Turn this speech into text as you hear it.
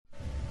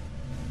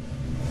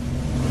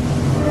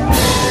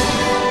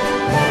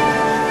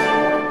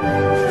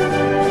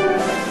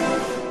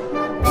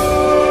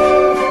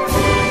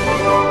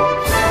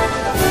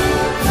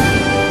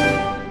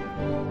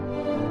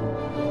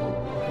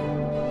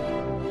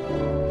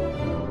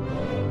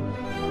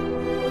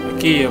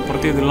Aqui, a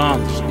partir de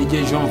Londres,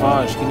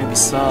 Dj.Vaz,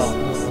 Guiné-Bissau,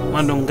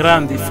 manda um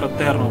grande e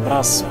fraterno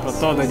abraço para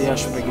toda a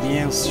diáspora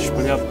guineense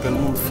espalhada pelo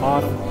mundo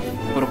fora,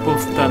 para o povo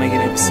que está na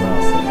Guiné-Bissau.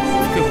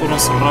 Fica com o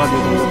nosso rádio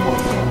do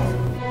London-2011.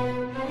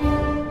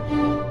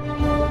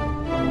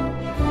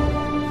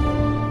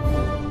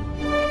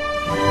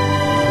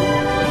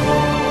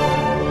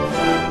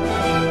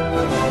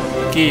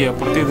 Aqui, a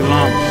partir de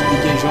Londres,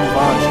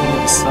 Dj.Vaz,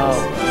 Guiné-Bissau,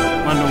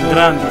 manda um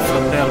grande e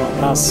fraterno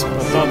abraço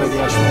para toda a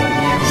diáspora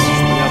guineense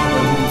espalhada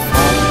pelo mundo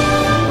fora,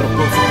 para o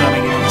povo que está na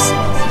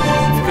Guiné-Bissau.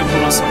 Fica com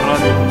o nosso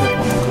rádio do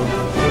London-2011.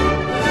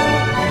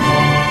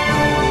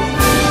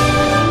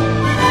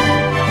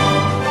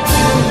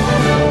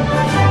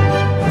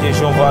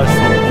 Dj.Vaz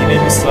from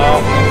Guiné-Bissau.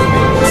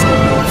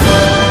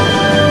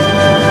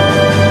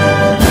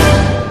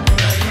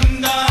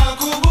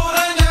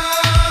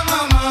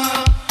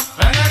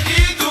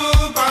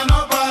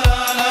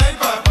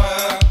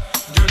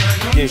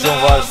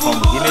 Dj.Vaz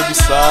from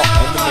Guiné-Bissau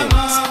and the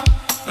mix.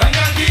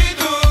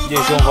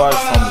 Dj.Vaz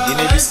from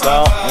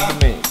Guiné-Bissau and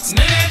the mix.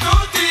 NENE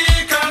TUTY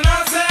kana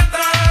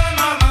seta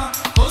mama,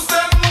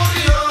 você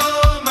murió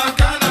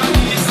makana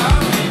misa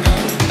miga.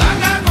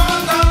 Tanga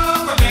konta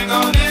kotenga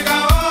onega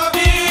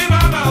obi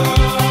mama o.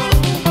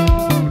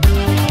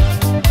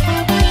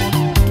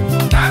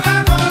 Tanga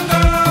konta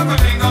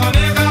kotenga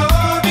onega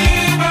obi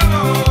mama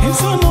o.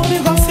 Isso não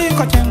liga se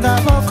kotenga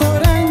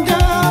bokorenda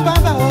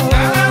baba o.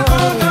 Tanga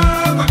konta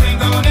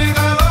kotenga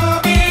onega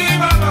obi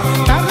mama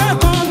o. Taga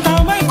konta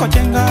vai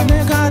kotenga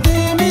mega de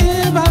mi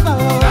baba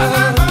o.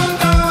 Tanga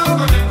konta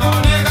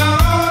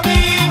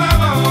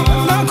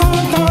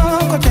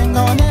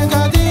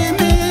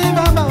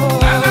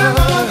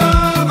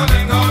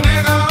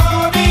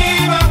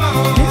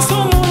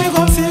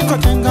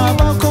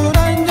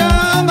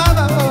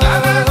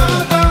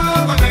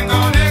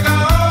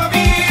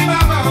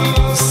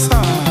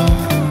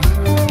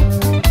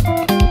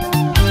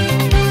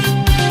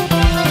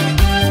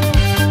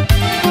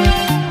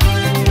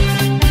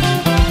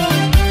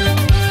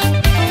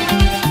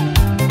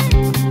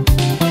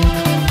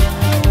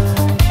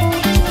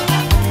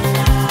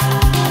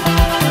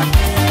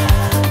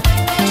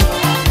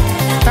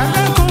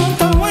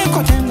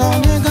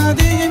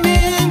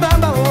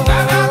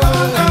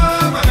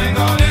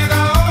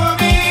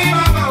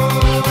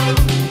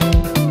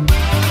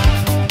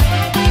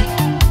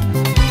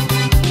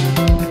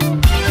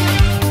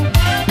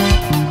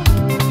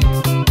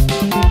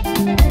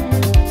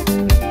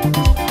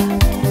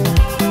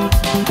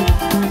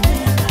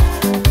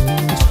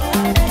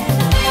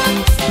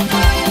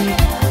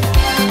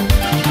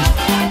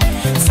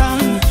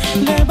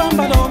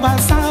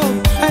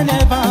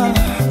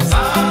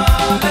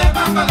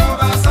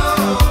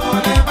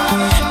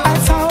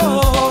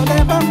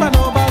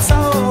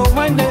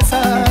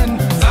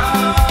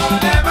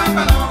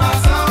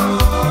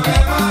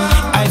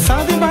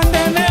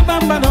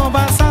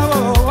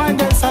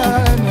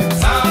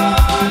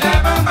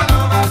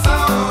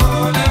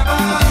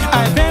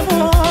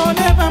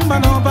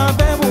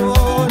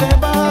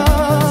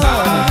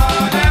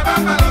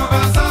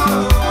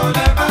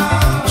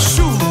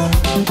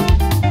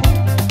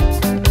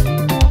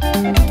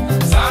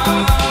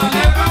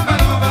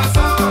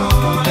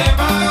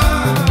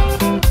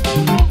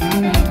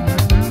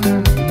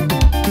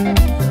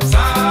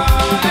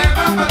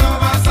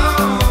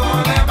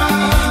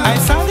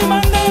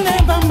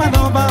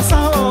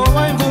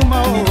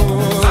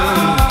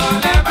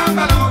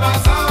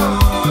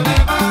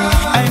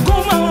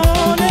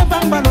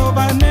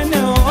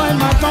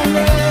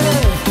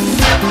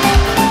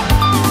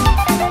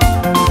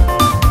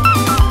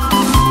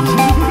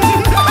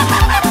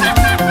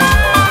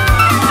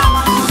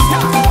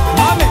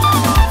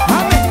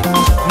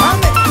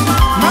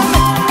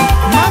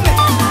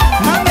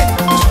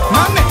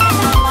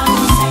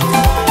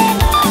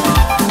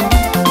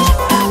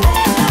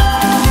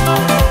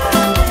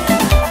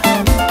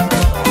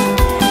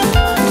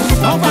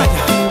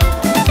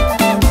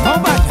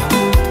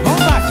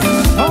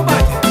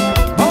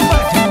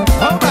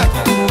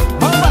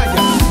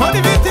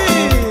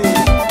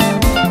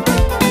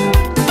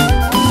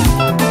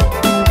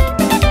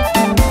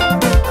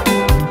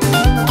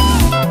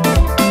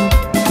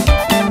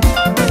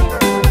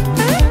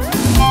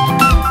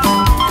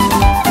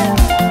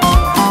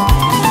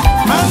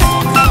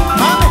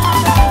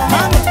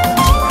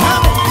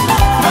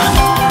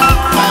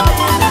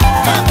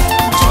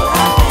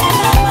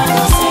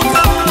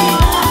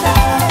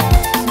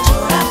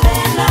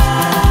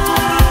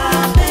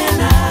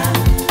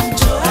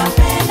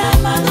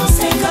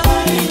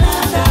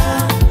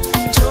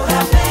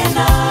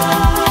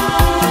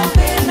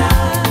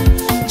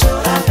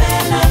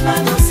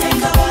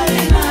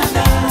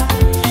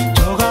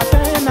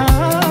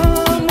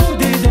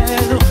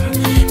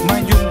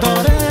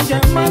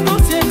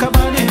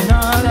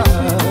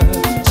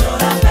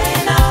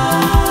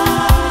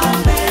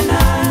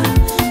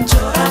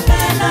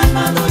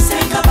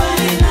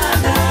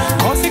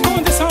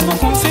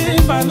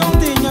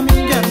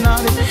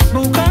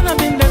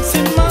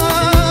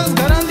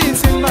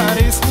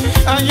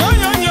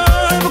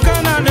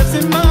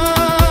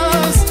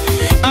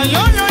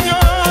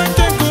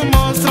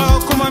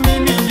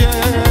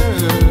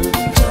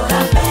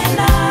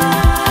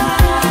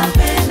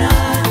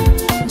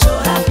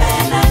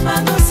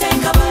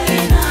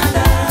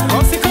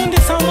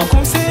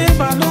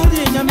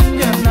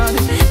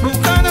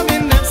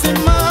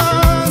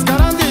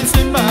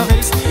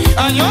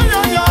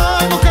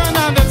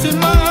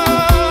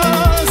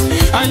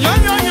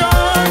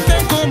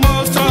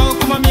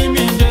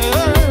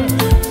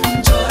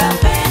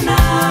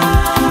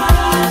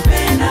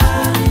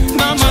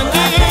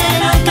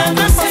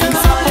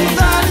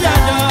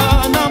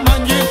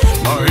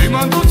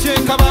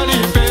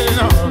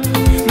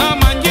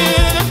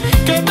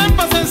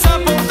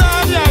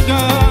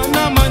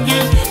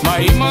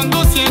Ai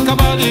mando si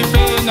acabali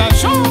pena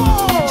show.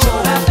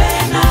 Chora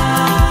pena,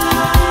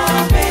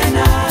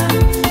 pena,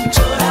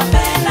 chora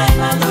pena e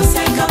mando si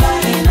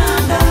acabali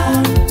nada.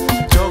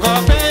 Joga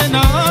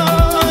pena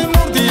ai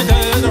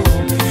mordidero.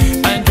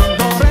 Ai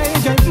dondore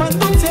ai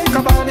mando si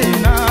acabali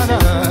nada.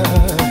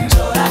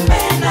 Chora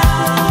pena,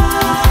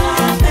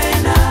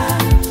 pena,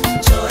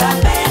 chora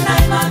pena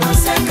e mando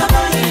si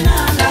acabali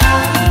nada.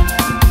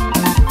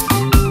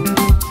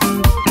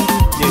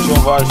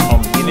 Dj.Vaz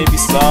from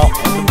Guinea-Bissau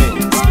and the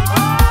mix.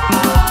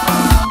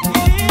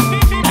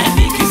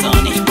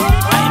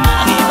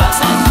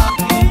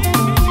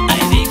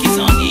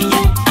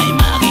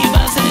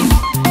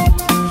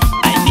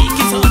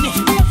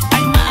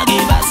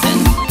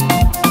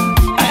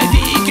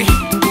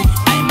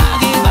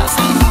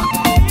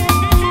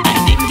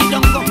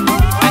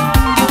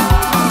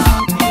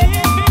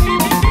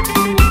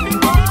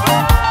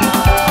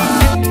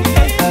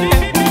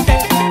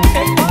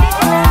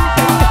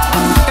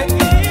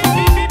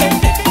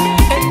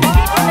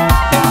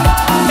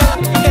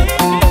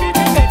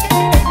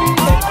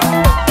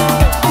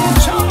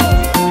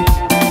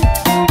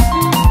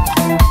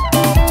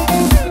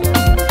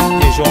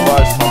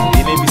 Dj.Vaz from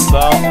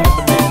Guinea-Bissau and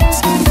the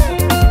mix.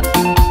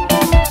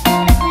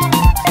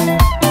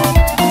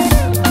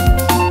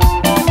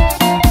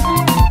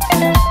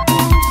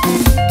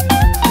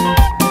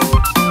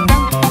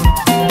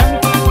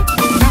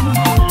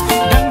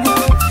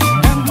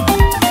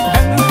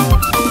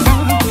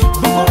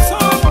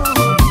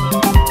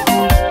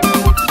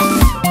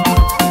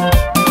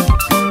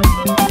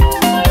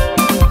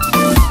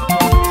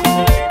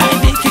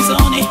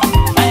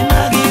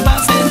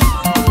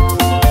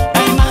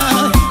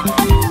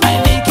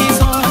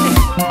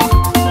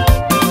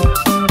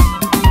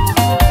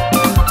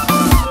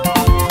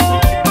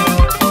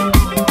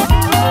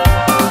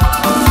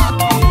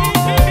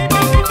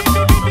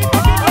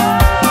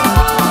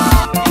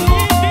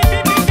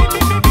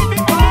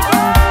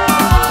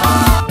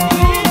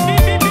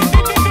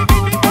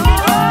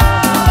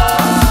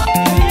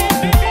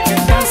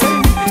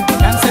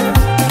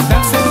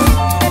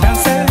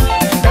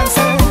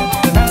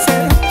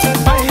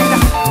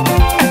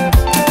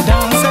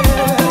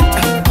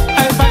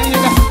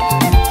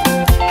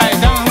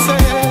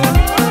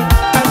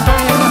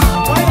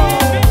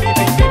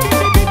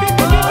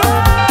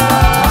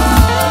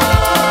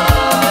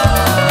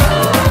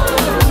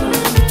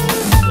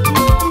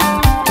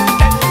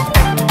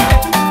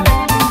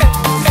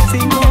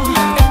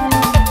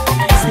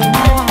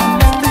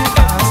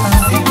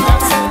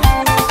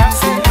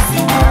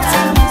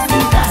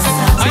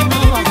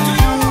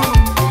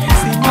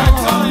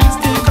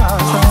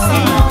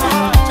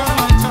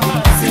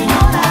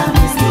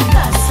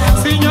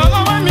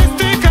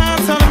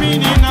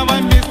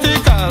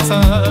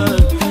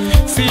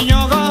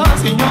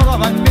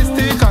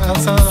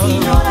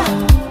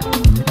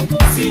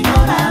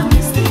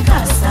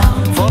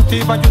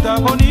 Ayuda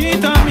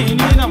bonita,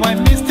 menina, vai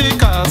me este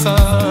casa.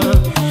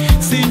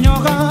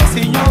 Senhora,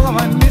 senhora,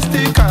 vai me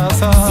este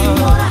casa.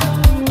 Signora,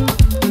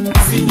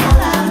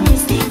 signora, mi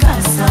sti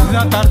casa.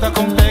 Na tarde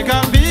com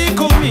pega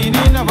bico,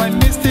 menina, vai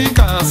me este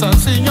casa.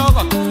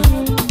 Senhora,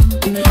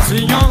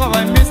 senhora,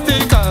 vai me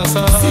este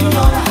casa.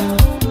 Signora,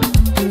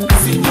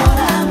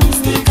 signora, mi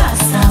sti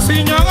casa.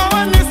 Senhora,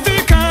 vai me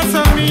este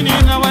casa,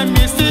 menina, vai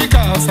me este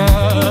casa.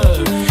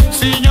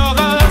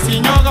 Senhora,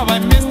 senhora, vai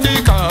me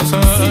este casa.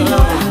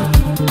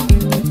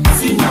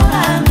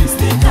 Signora, mi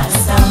sti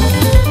casa.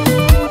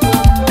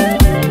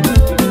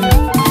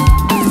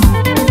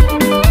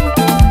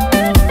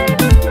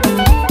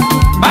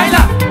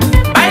 Baila,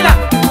 baila,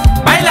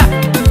 baila,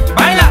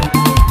 baila.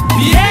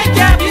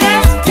 Vieja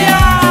bestia.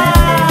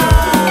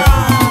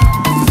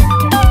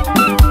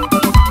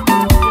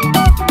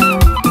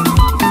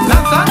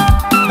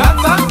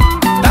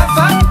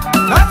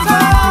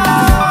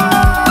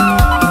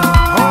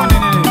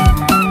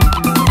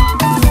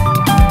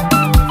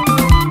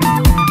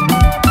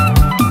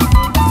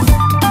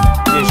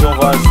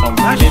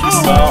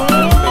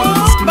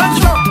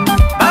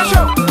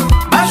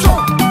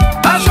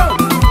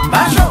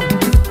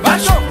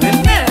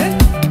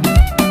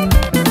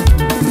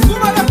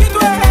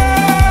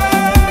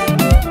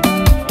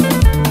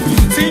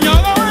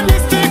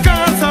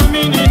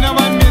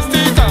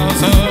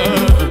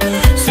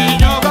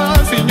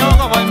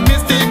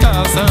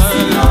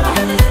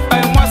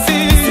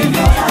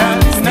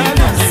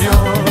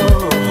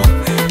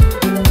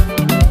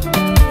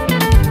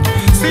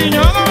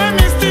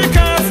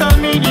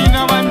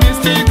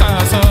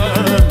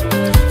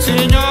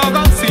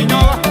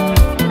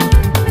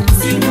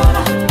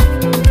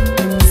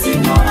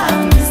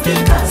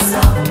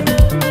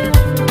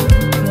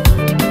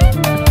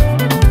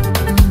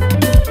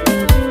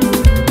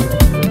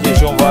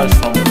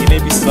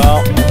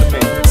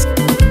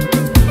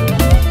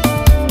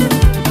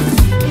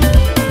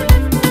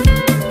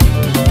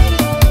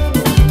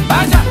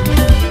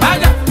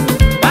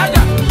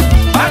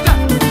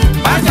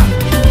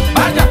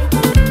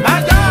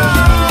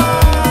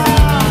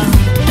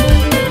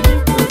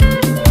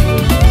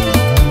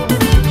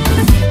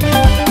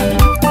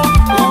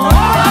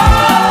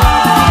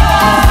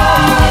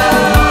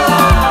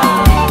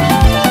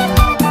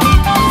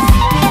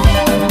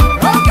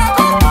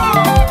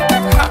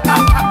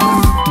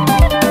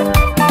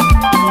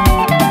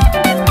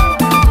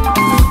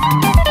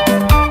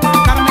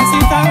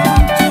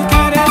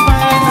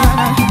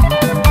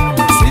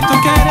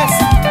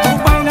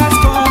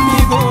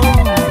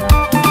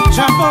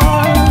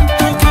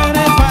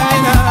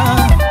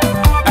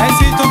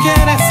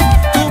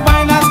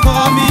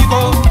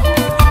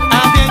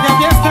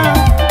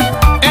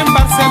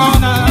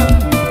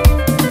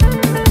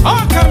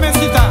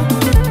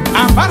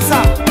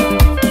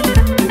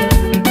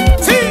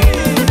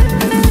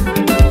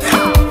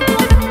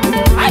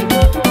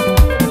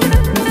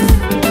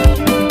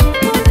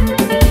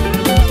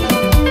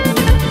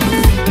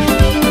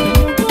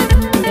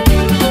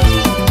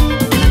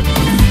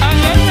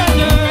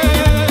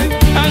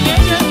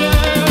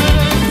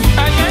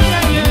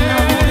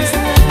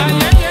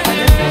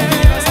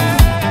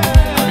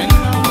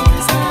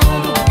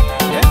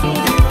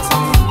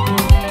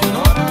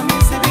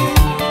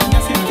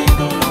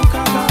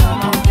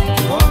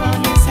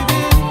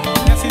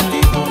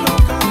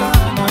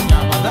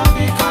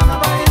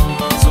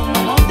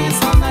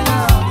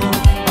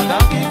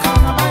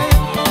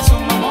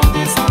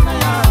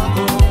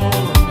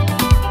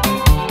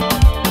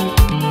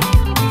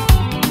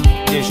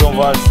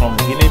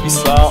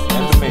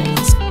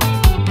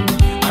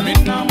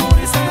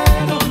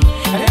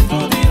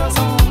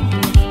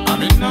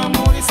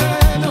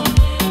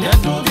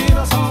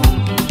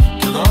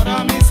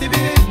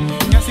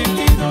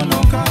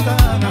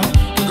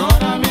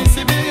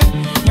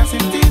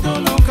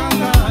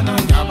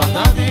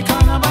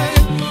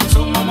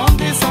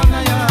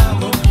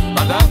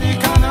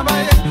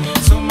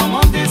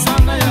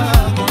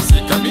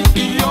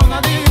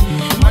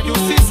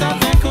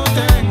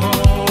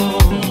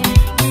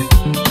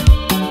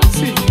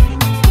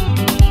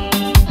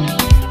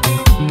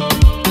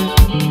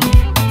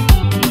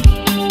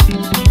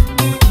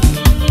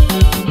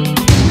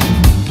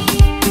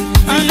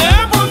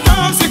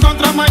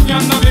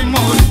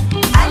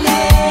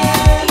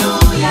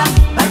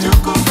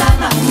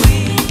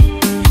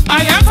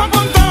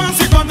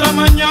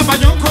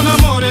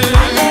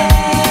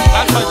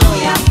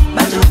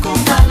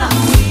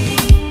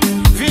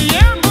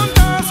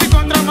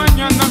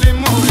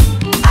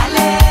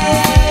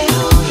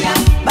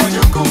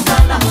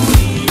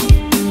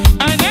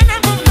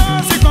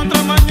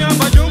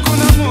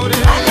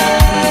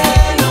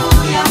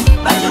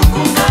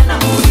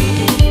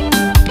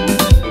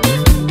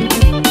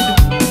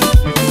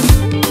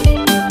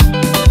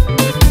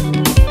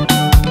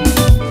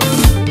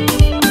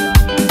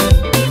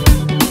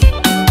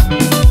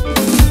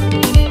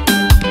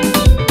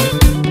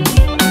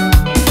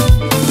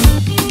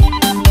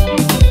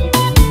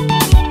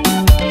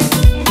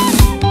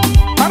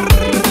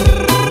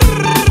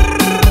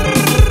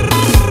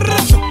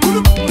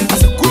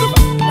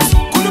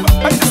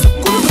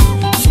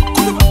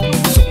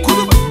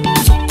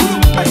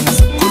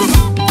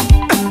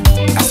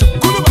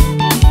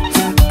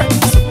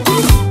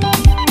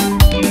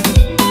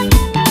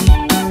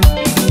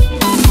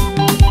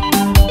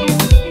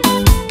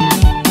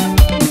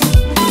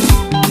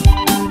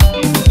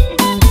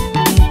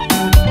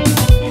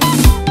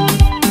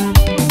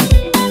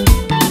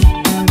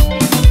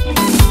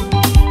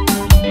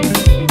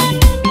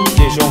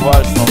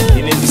 Dj.Vaz from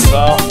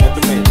GUINE-BISSAU and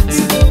the mix.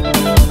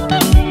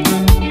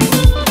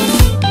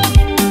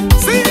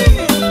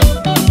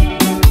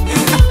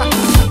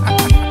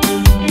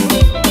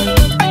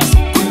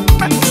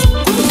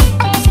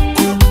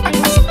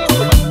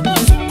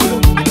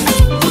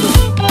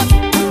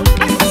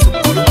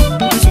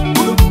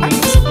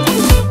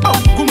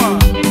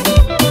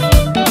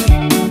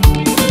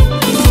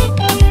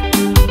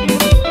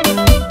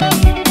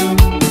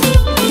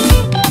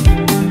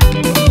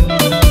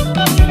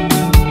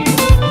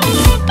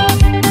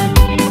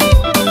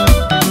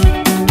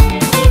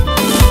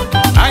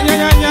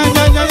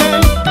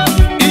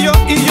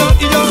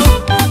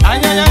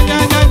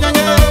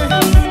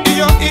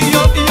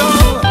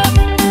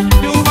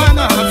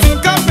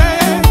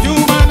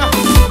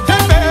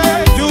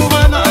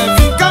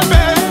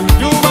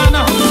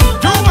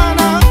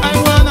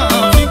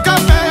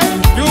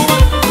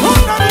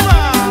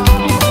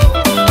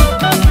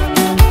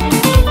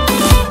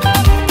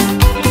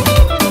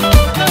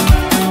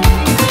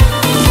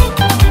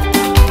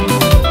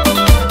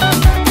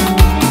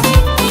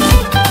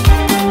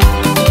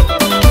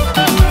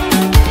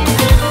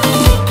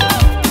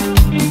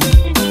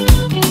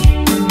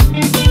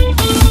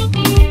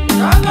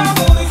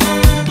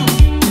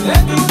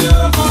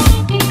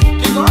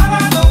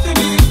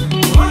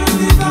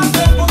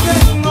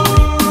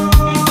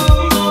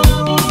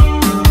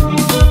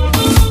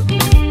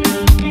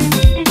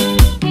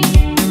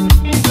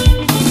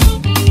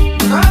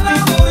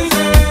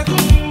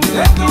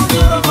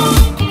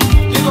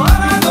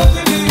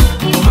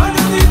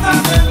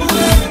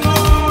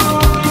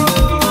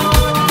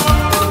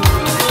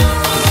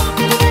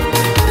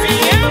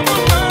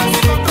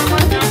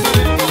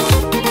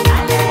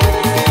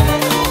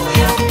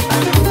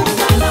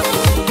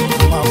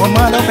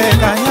 Malo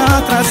pegaña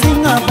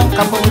trasinga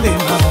boca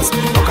problemas.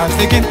 Local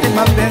seguinte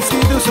mal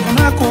vencido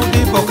subna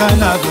de boca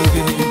na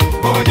vive.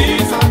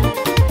 Bonisa,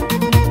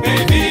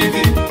 baby,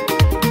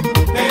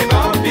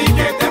 baby,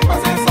 que te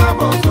pase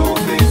sabor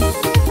sufrir.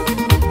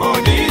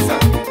 Bonisa,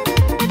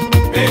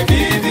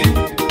 baby,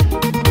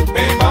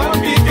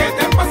 baby, que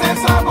te pase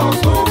sabor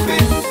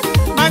sufrir.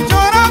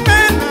 Manchora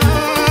pena,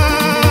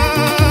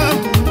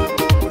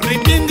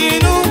 ripindi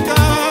nunca.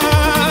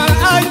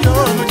 Ayo,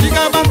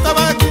 chica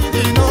bantaba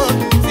kidino,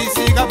 si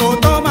siga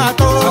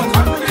botomato.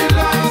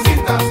 Alhamdulillah, si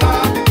ta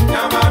sabe,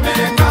 llámame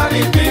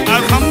caripín.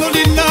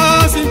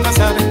 Alhamdulillah, si ta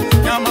sabe,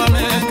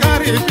 llámame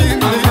caripín.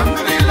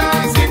 Alhamdulillah,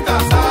 si ta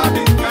sabe,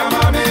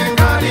 llámame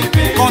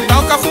caripín. Conta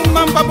o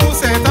cafumban pa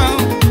bucetão,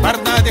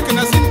 verdade que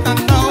na sinta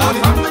não.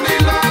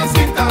 Alhamdulillah,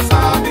 si ta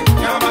sabe,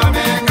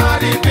 llámame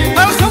caripín.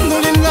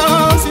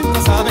 Alhamdulillah, si ta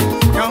sabe,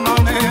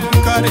 llámame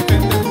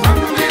caripín.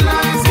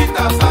 Alhamdulillah, si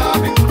ta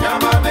sabe,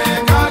 llámame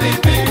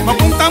caripín.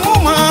 Mapunta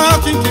muma,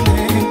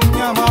 kinkini,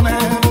 llámame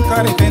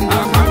caripín.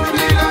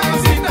 Alhamdulillah,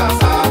 si ta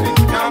sabe,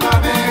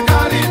 llámame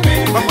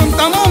caripín.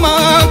 Mapunta muma,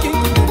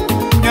 kinkini,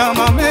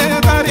 llámame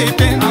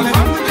caripín.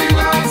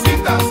 Alhamdulillah, si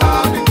ta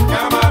sabe,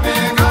 llámame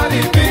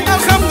caripín.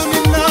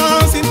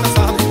 Alhamdulillah, si ta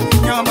sabe,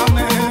 llámame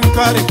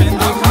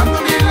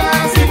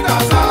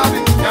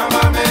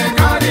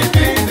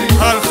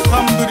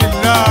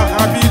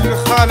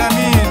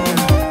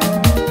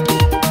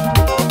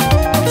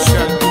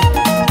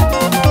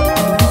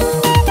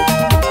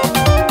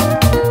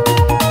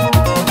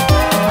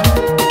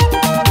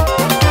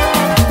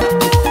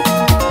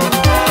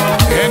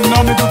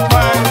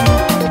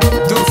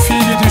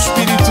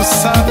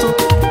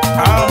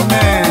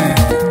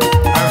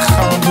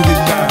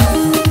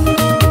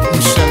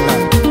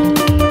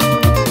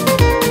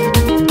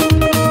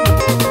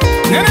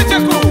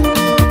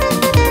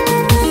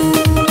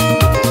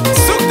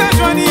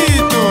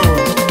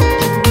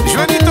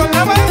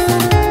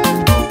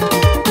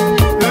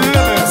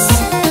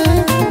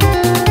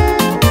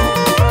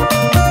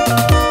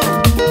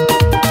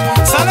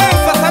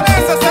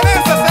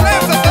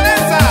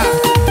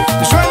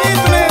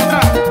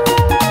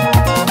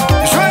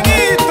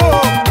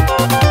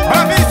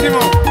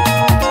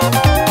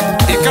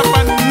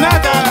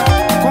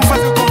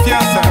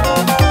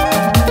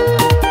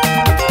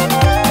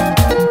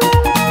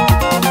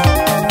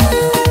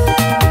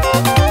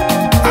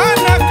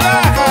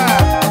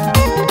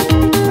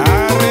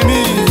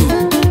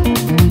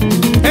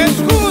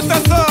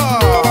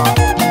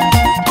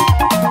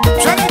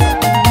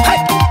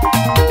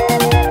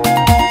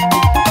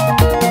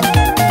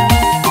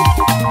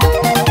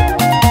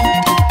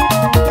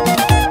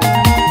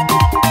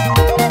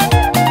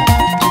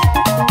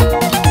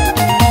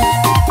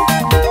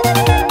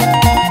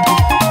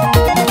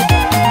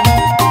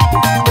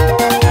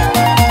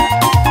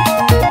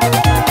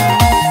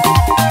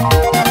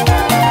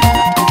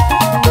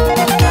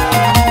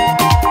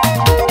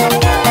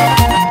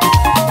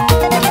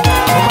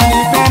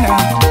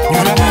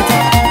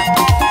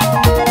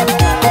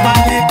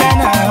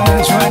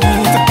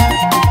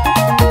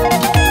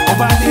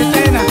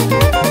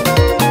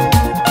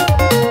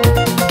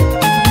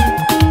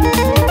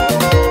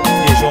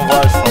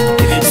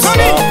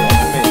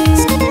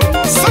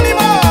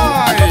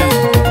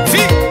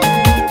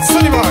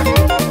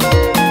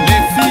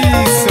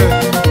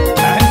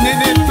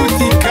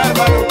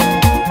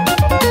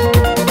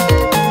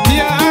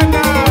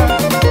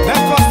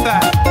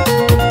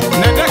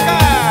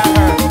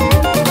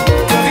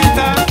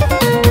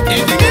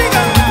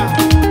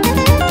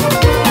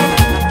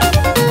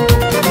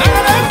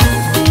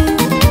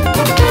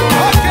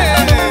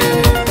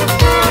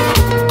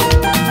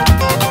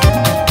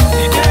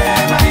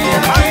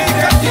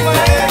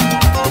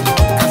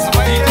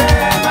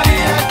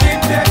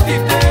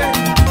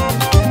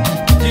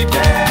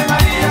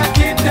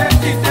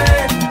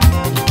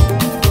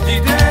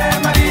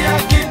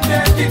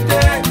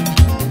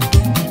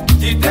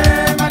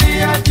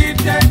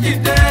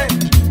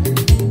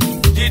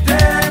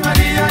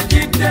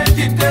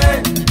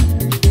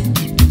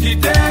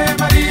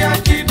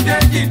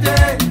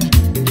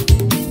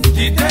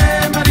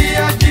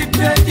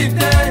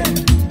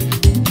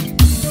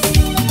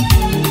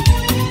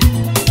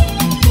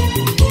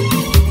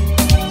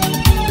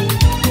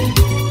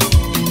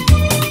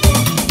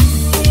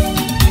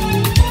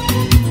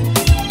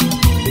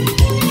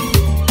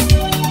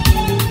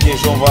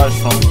Dj.Vaz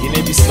from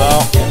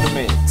Guinea-Bissau in the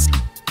mix.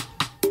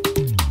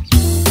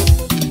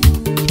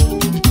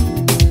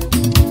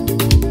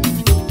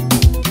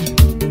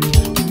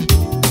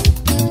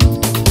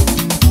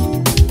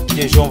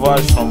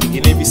 Dj.Vaz from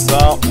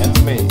Guinea-Bissau in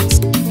the mix.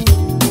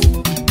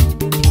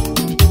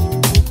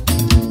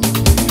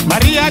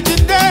 Maria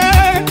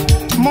Chide,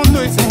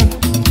 mundo isen.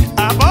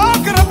 A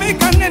boca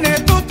rapica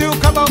nene tutti o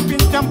cabo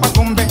pincham pa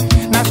kumbe.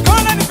 Na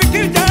escola de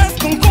fikir jazz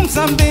kum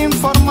sambe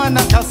informa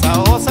na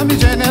casa osa mi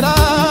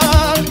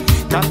general.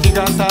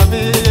 Castiga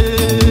sabe.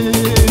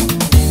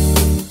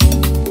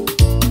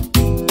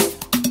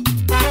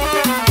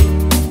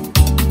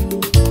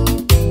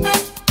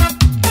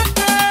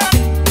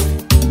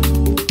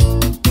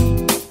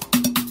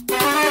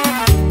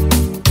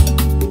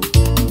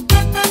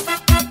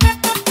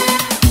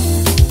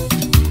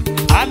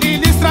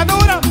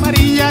 Administradora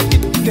Maria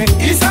Chide.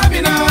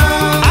 Isabina,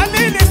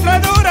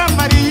 Administradora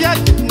Maria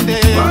Chide.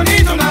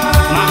 bonito na,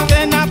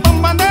 Mantena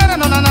con bandera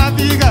non la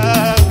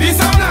naviga.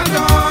 Bissau na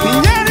go,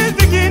 Niñeres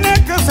de Guinea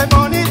que se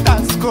bonita.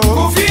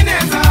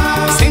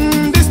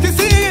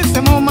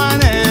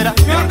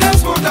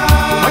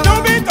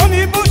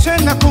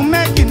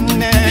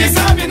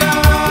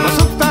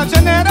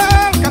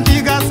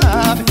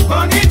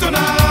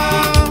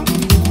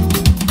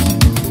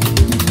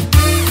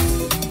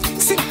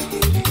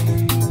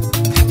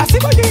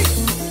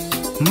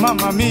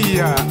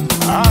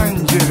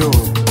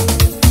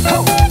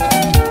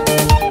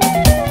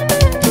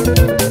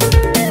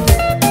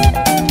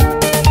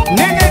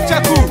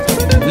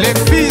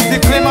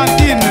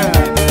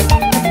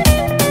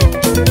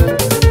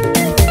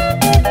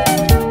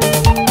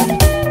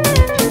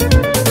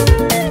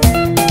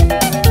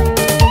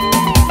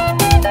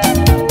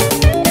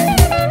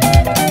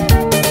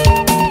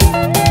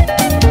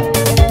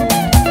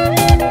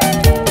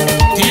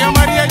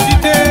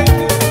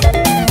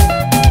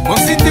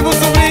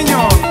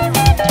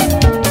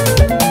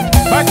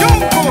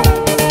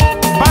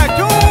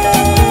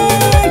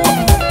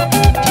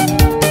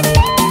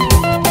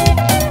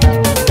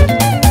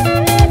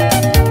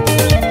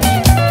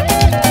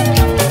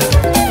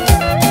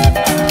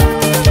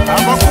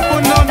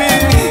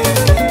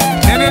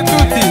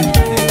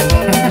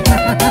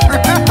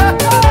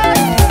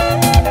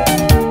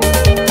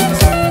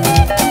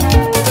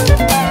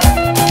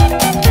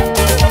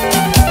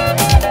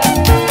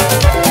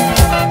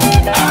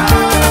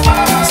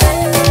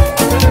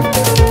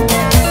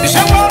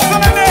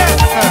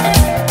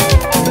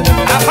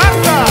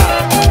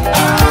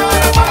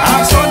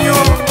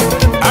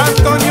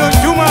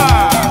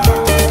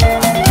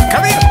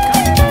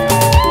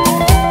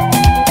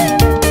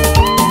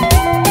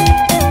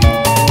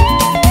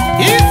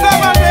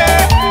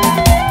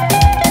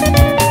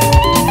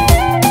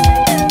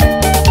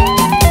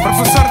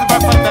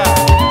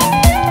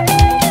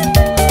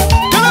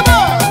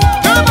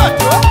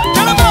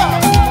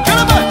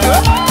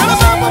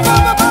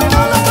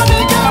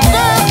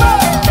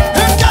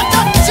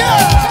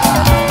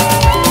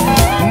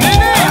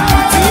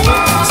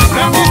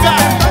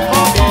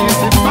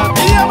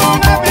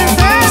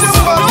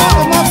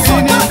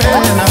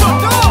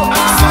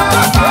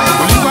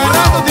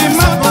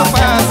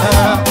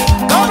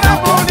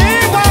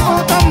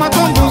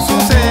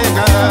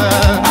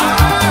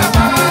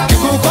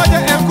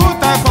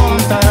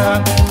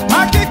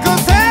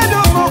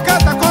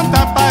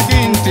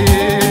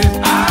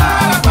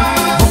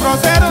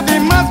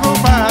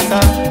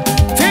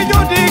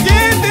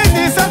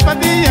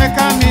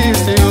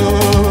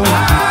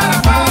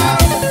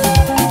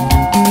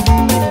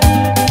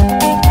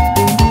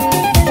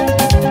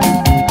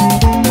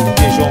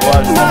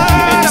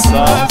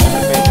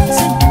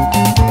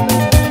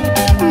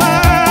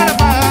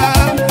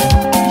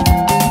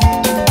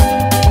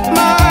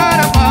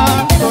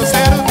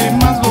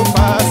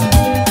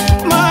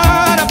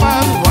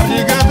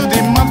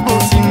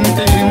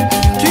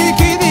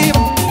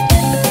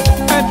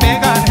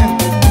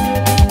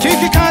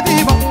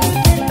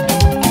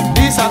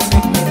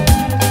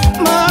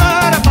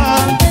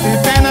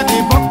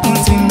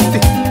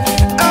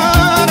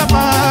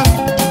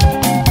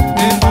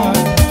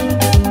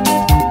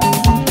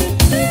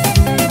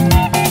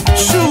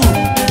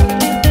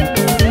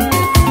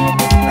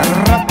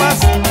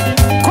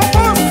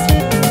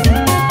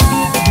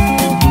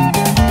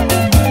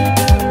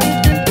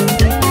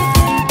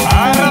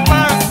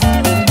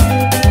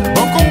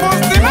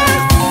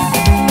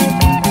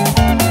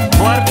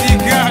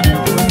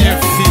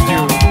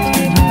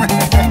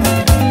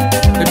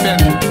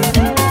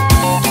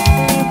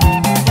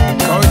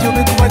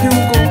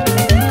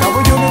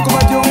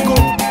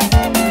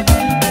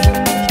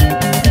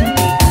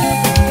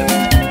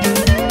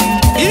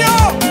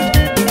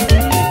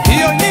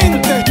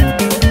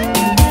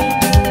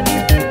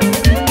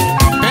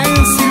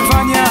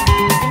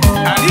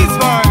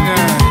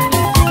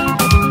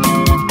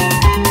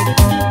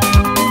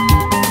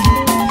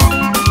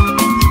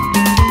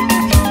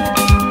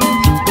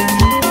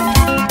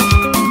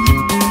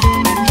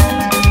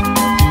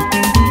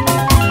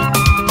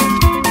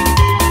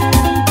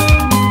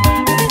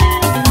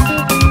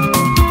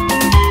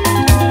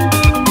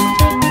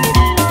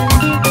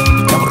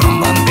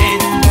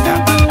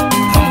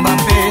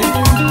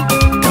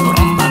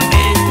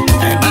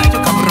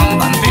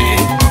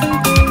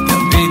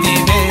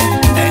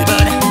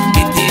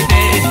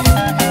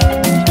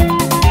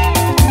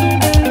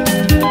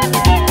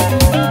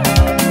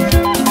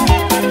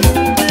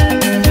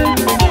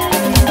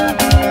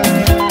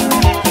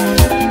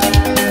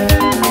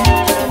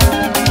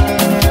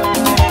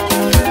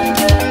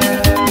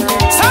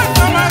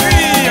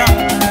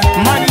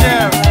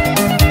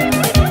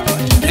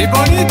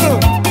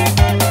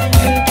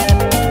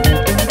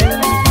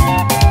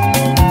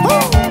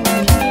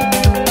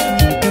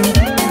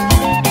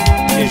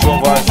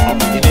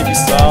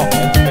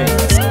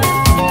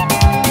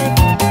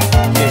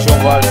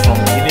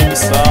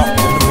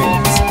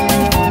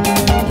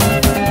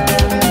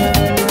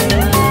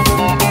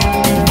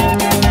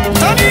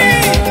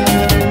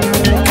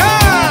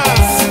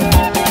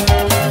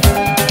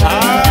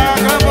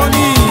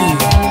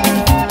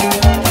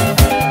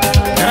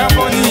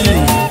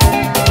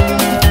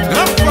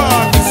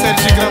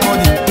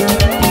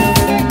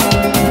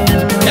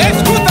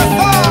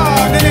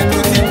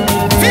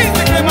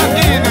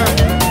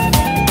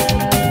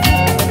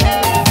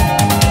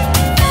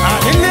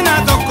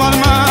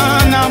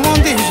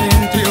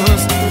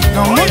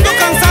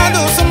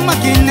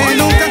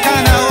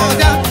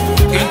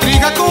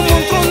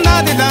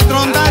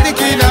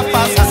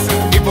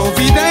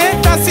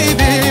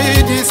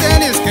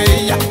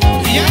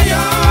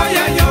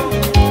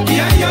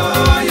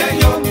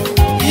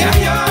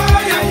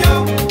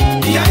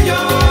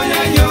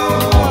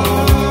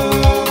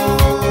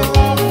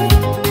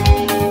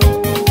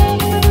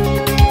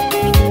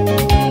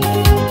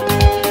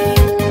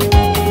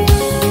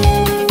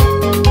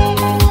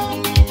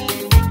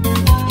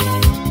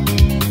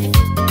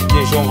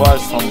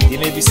 Dj.Vaz from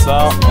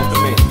Guinea-Bissau and the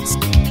mix.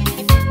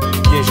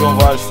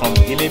 Dj.Vaz from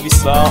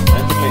Guinea-Bissau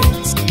and the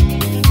mix.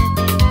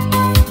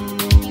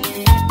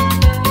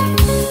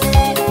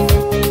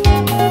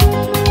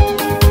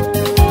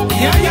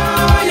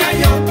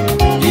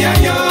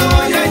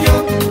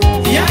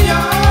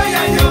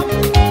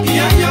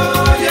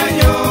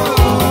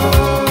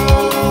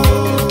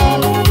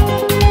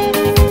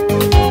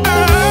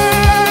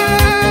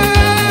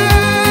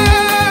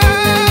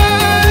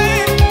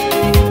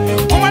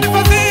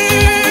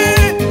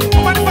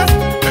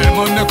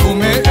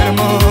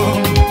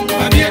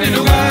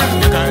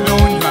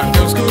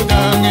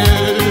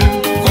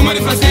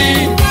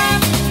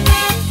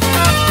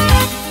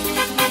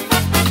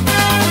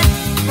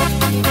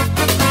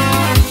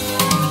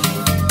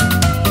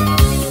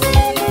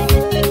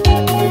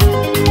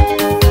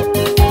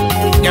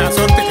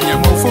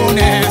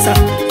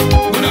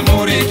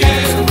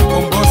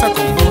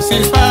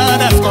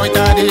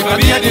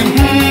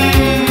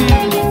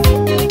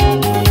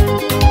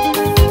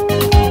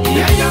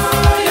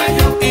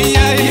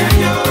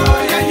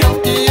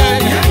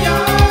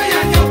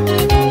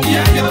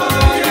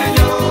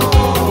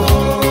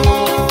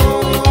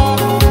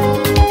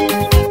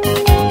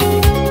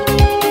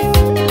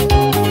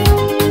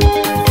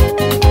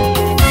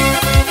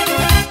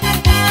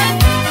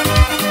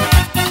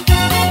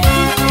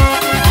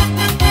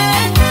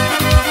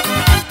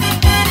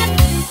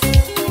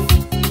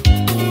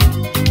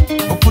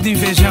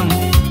 Invejam,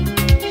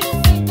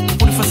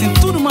 por fazer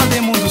tudo mal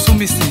do mundo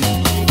sumisse.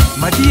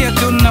 Mas dia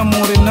que eu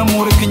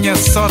namoro que minha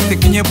sorte,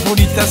 que minha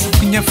bonita,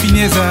 que minha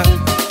fineza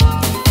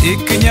e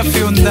que minha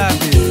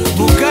feondade,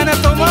 bucana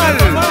tomar.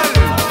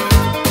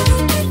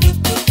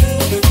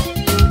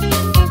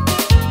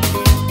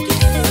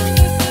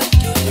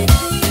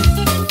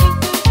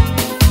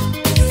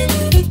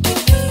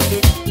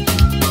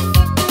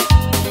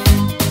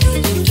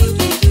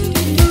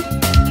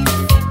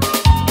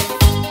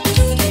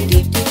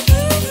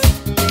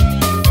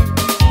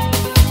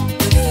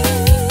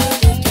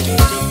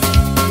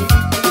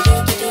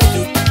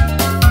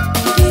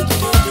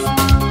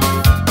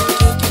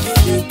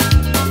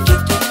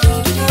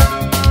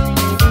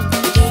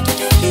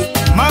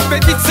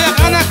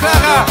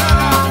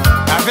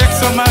 Avec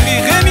son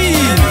mari Rémi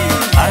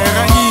à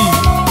Erani.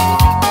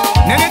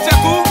 Nene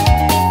Tuty,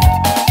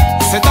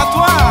 c'est à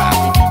toi.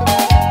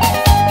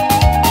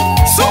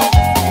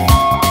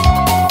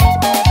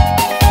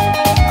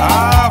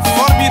 Ah,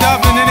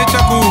 formidable Nene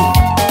Tuty.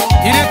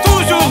 Il est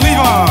toujours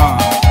vivant.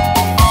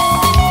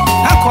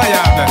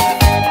 Incroyable.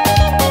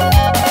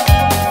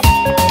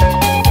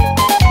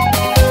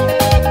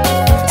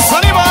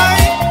 Sonny boy,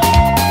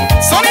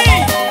 Sonny.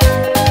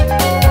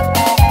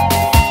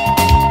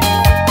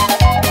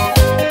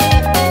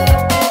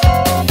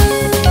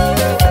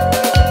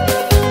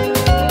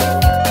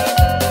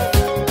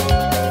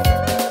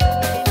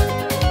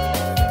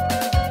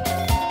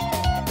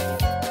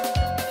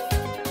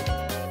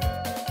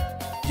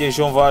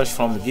 Dj.Vaz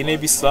from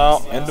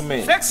Guinea-Bissau and the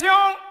mix. Section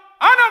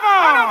en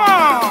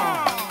avant.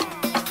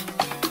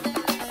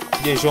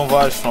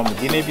 Dj.Vaz from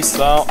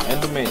Guinea-Bissau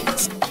and the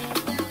mix.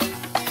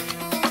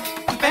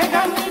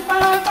 Pega-me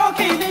para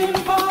toque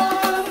limpo,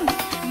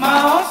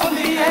 mas um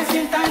dia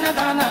sentana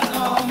dana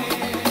nome.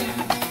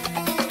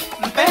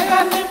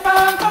 Pega-me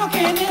para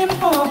toque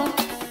limpo,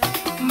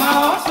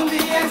 mas um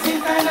dia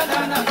sentana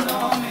dana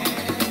nome.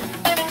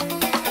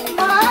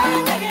 Mas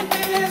ninguém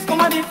fez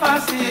como de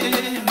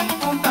fácil,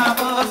 conta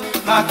voz,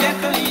 mas que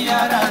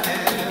criara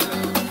Deus.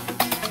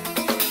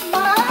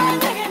 Mas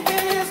ninguém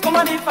fez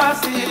como de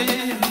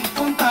fácil,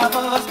 conta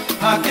voz,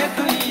 mas que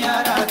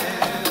criara Deus.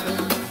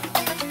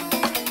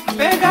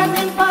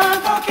 Pega-me para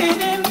toque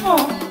limpo,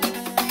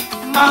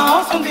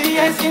 mas um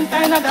dia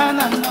sentana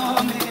dana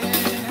nome.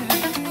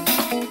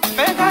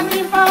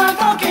 Pega-me para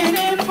toque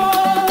limpo,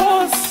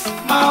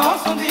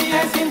 mas um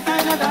dia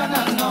sentana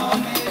dana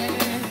nome.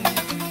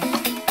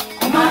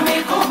 Kuma me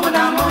kubu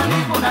na moni,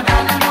 kuna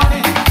dana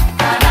nome.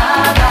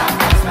 Canada,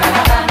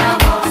 espera dana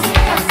você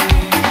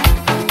assim.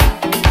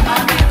 Kuma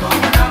me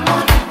kubu na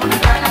moni, kuna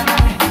dana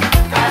nome.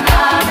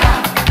 Canada,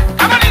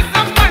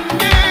 Amanisa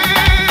manje,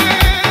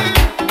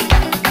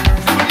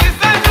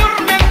 Amanisa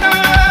jurmenta,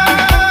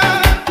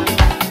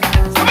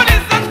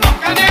 Amanisa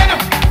tocanero,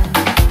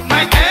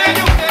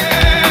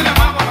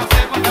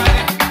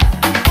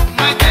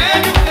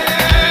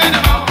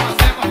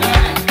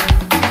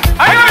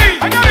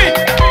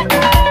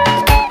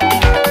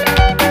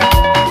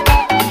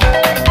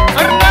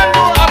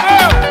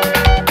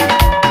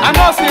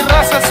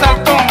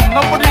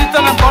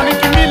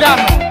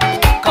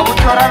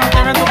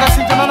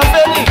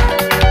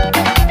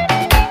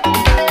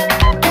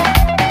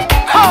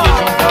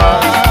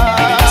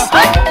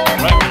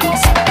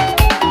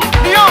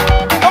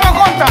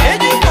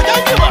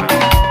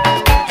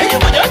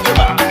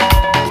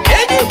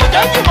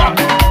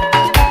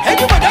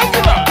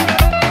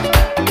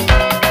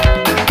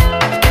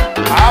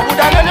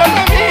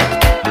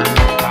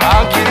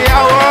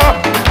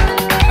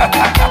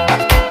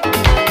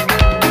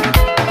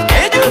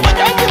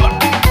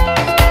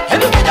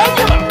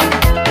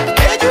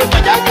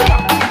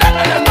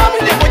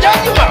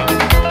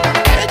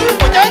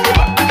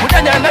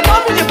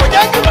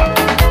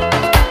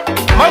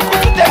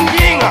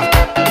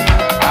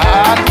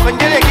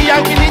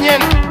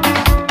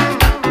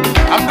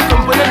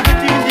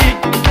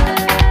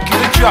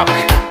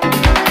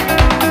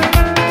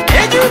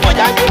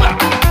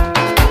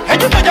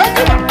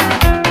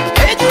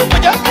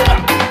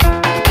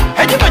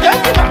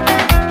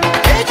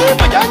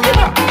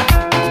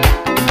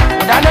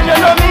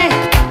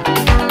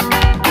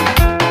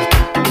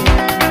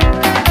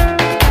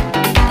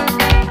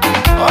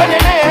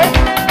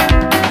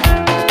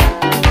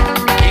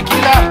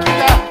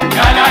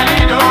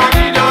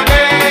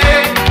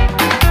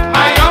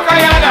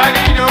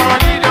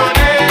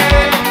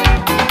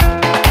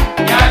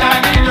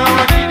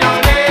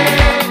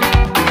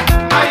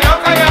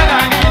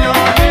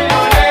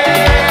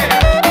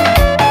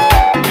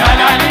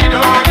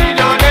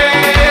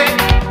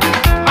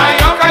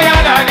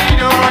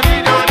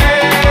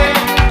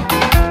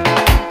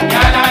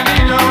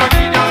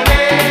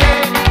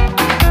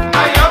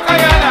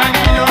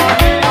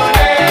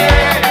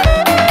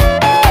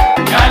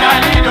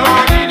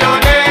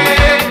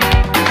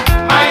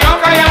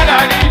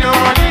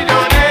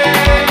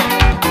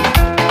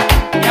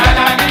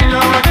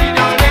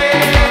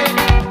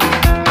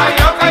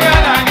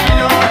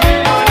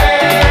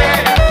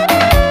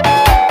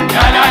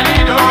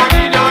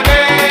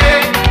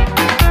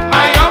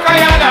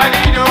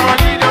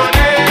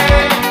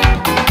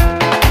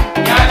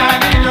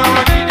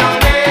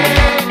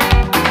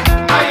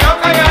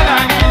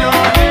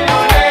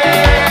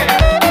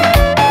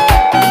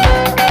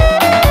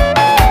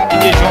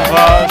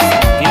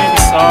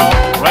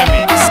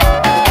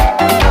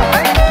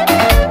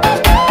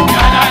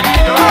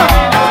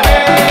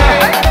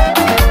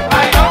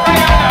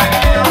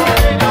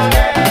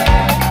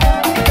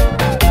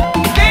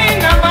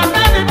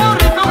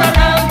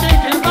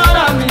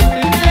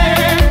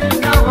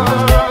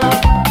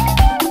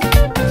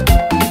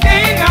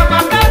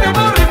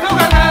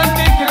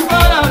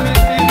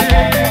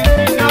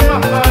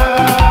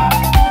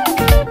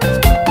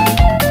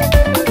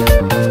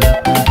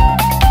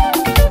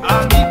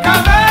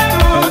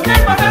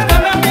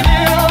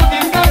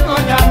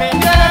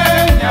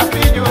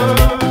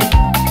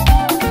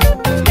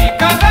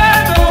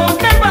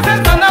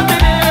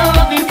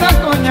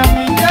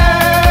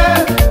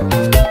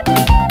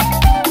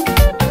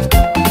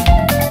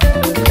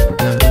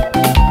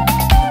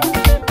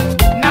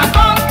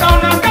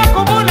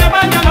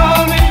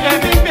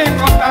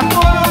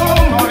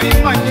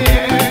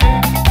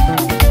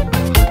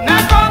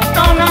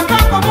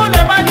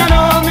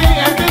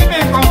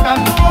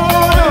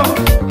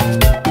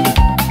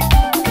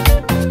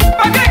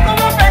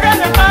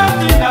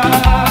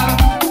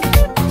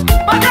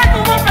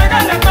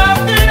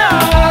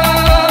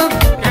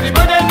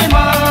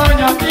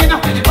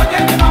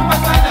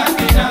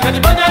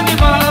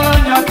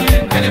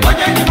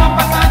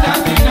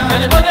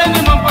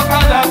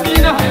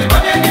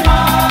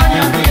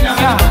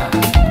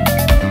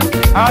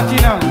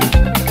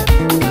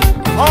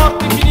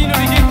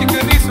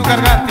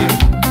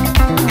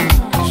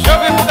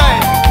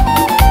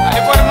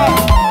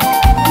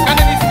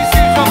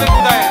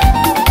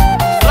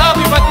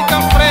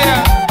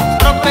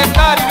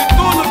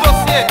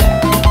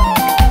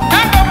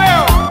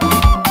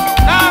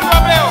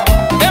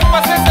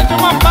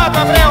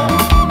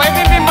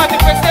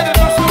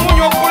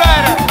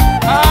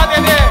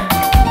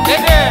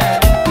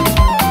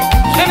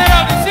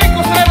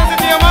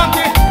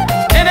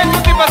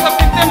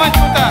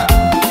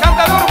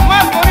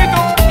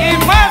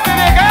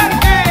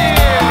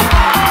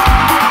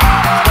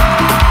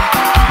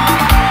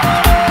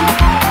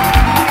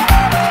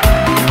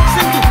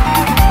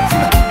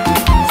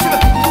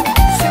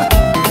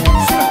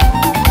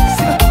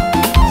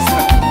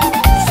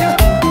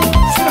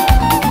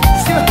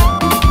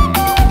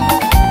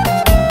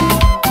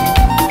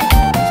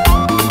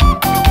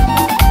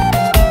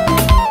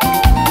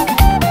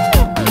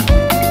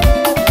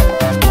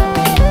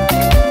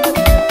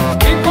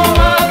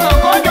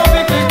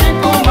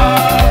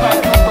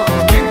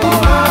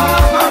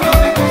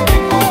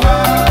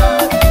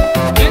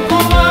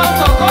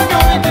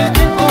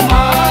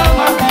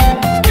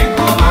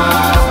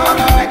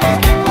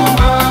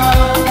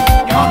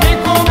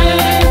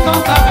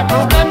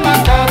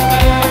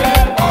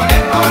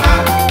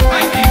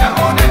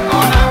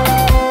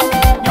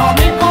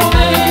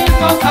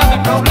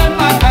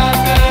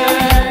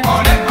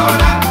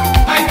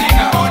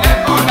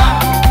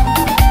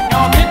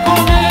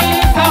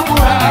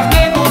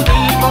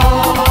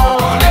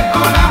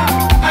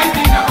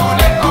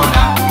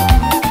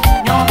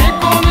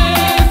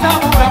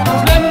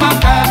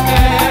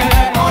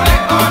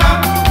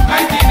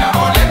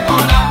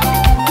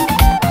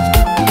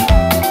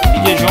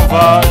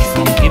 Dj.Vaz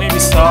from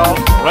GUINE-BISSAU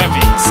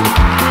Remix.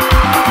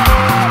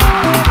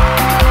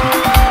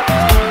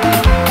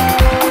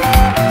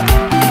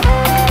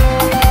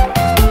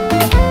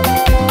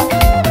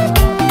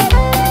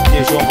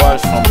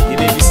 Dj.Vaz from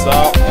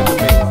GUINE-BISSAU and the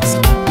mix.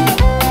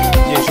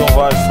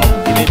 Dj.Vaz from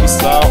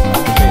GUINE-BISSAU and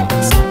the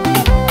mix.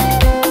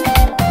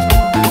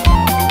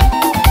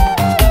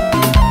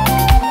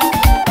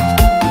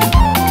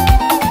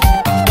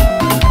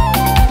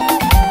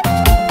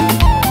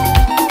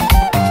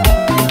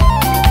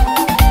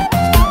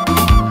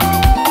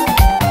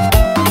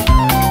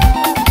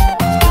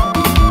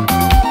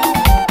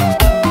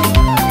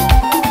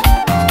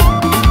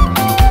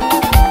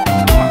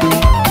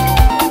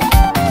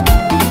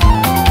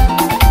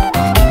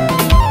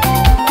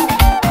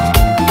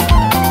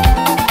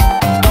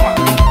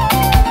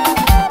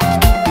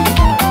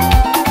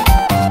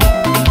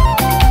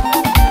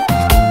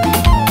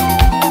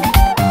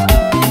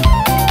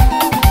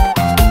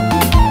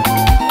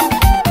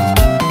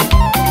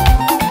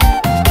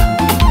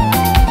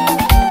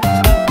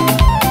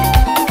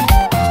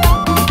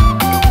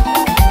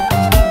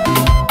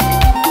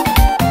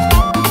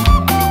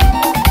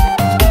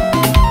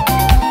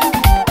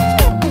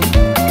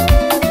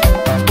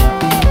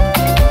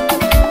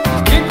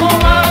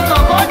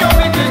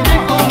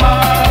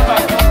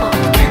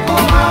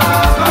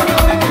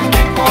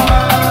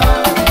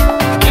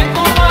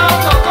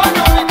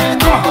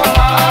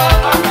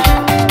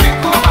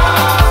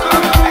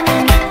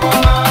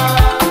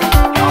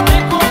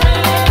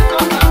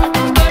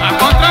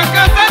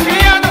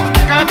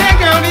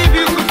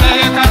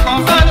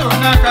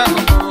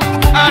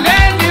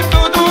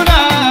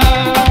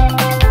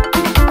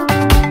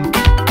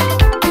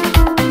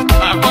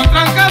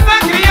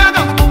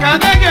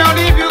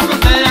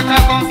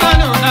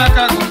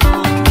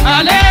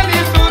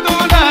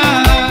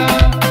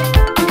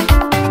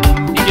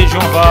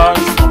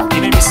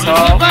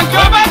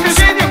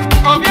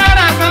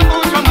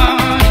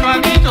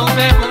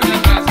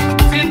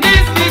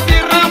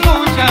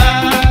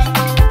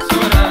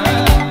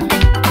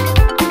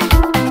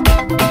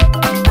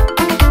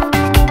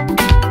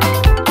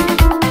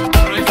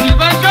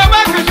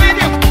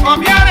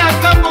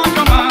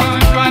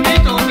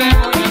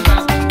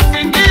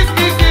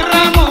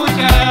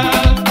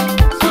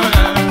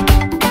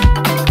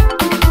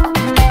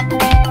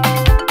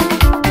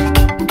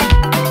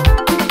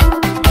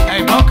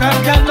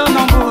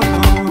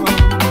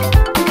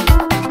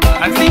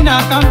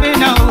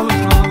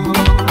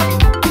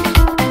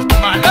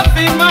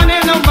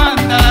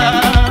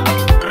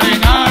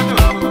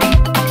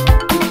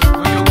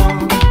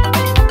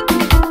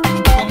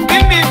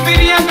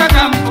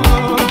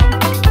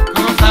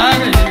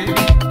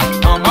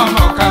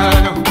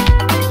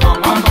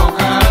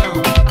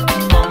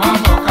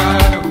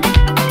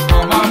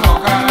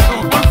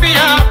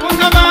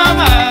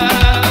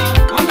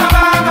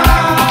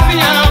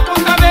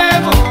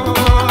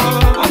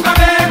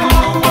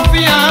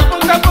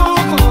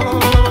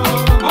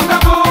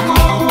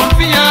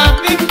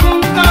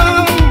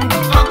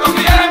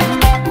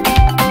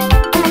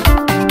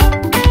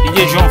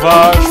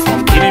 Dj.Vaz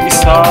from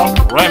GUINE-BISSAU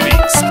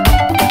Remix.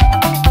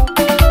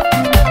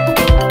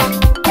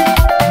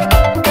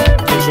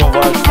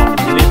 Dj.Vaz from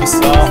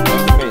GUINE-BISSAU and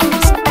the mix.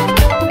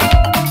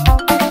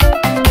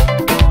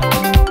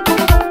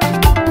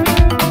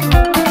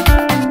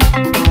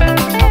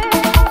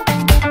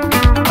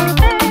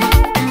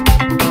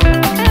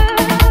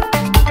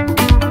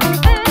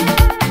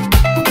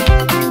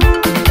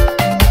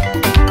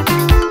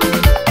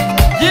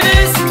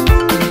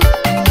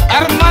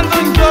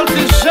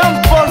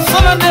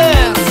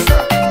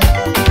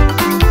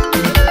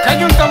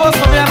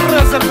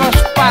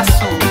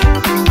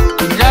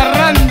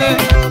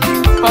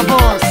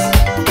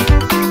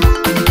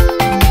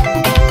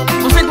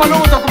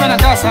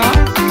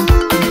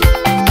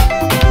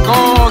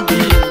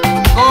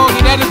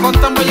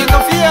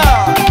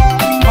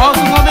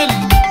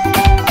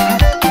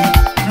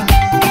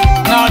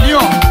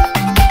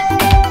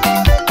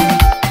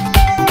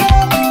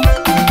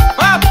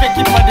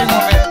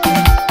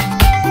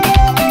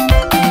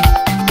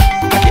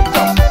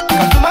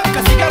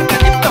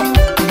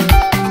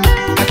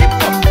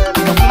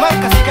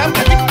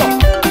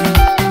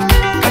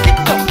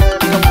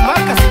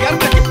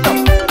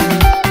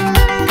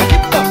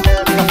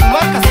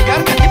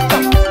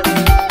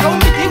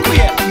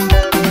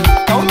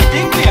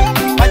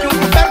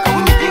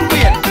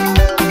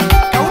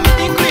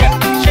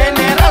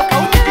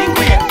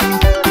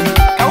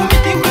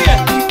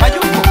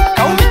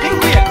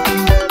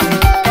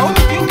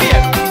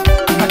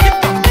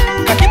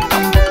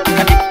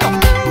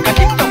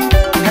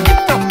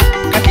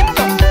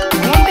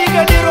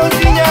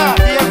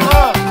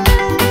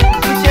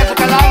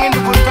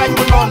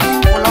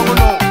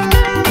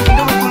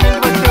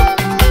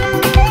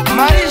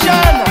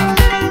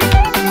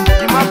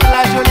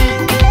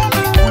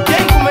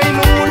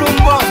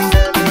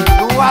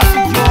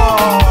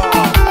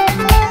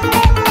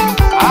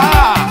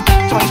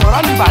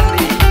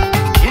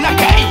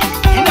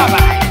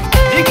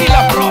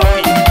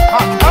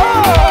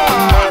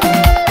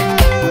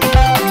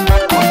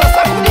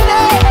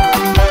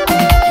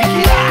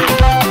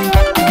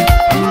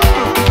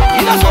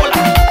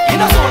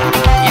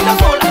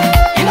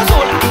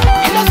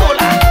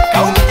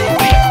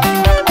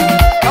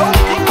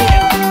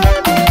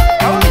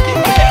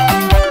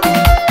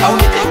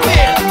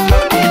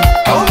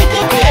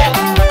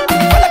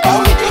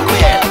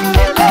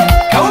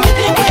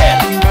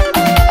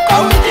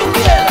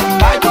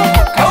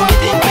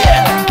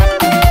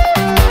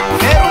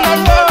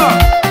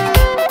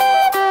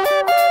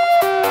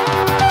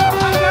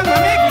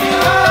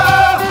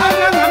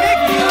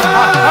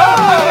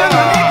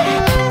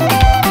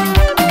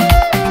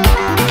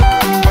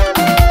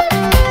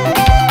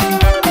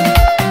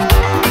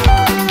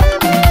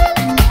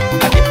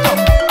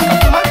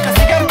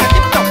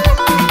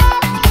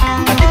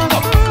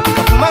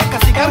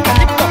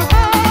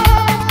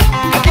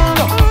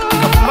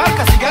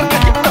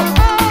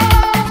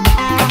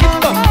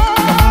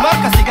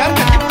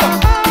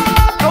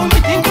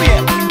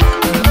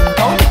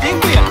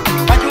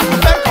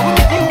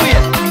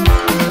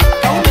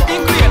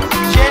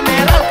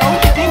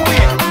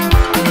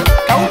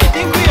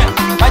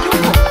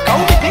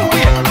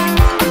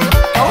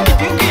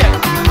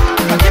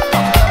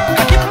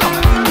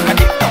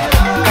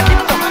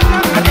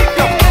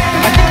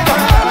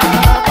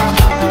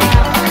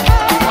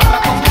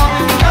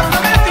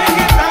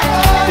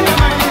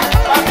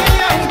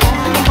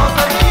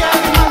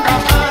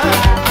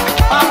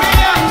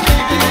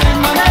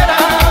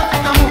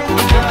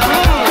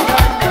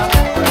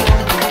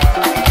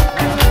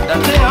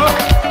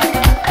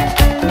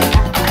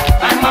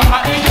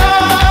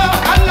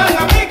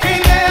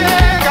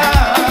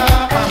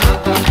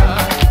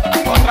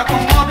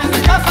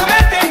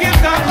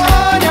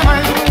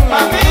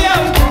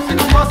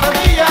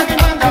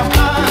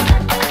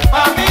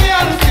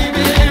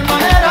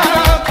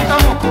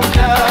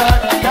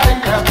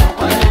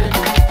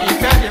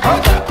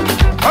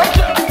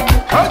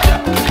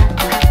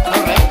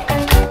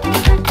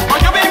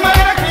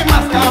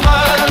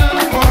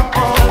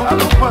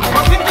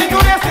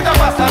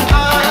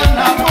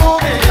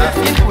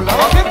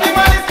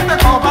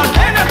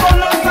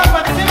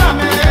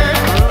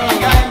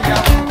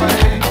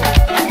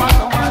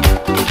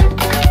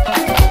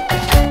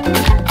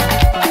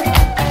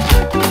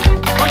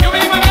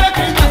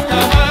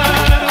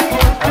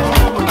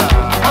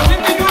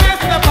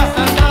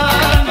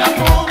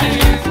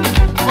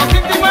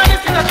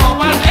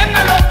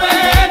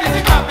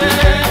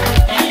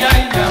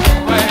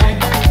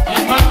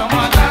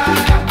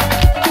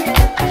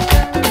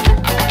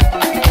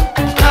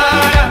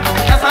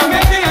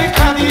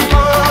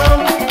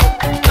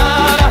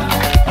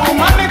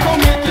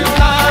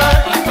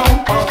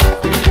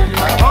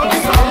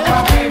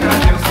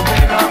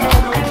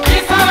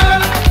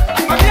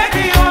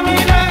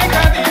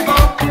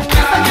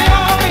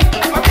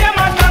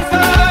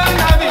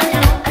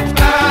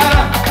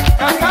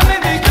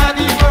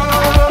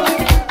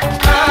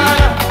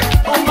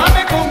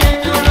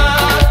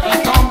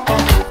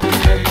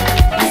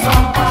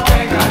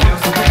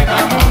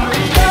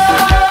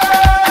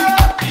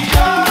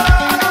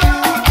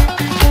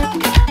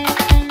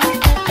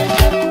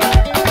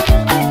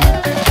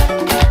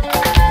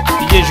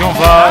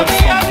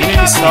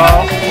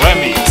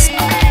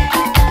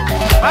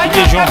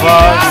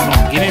 Dj.Vaz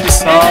from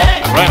GUINE-BISSAU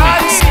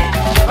Remix.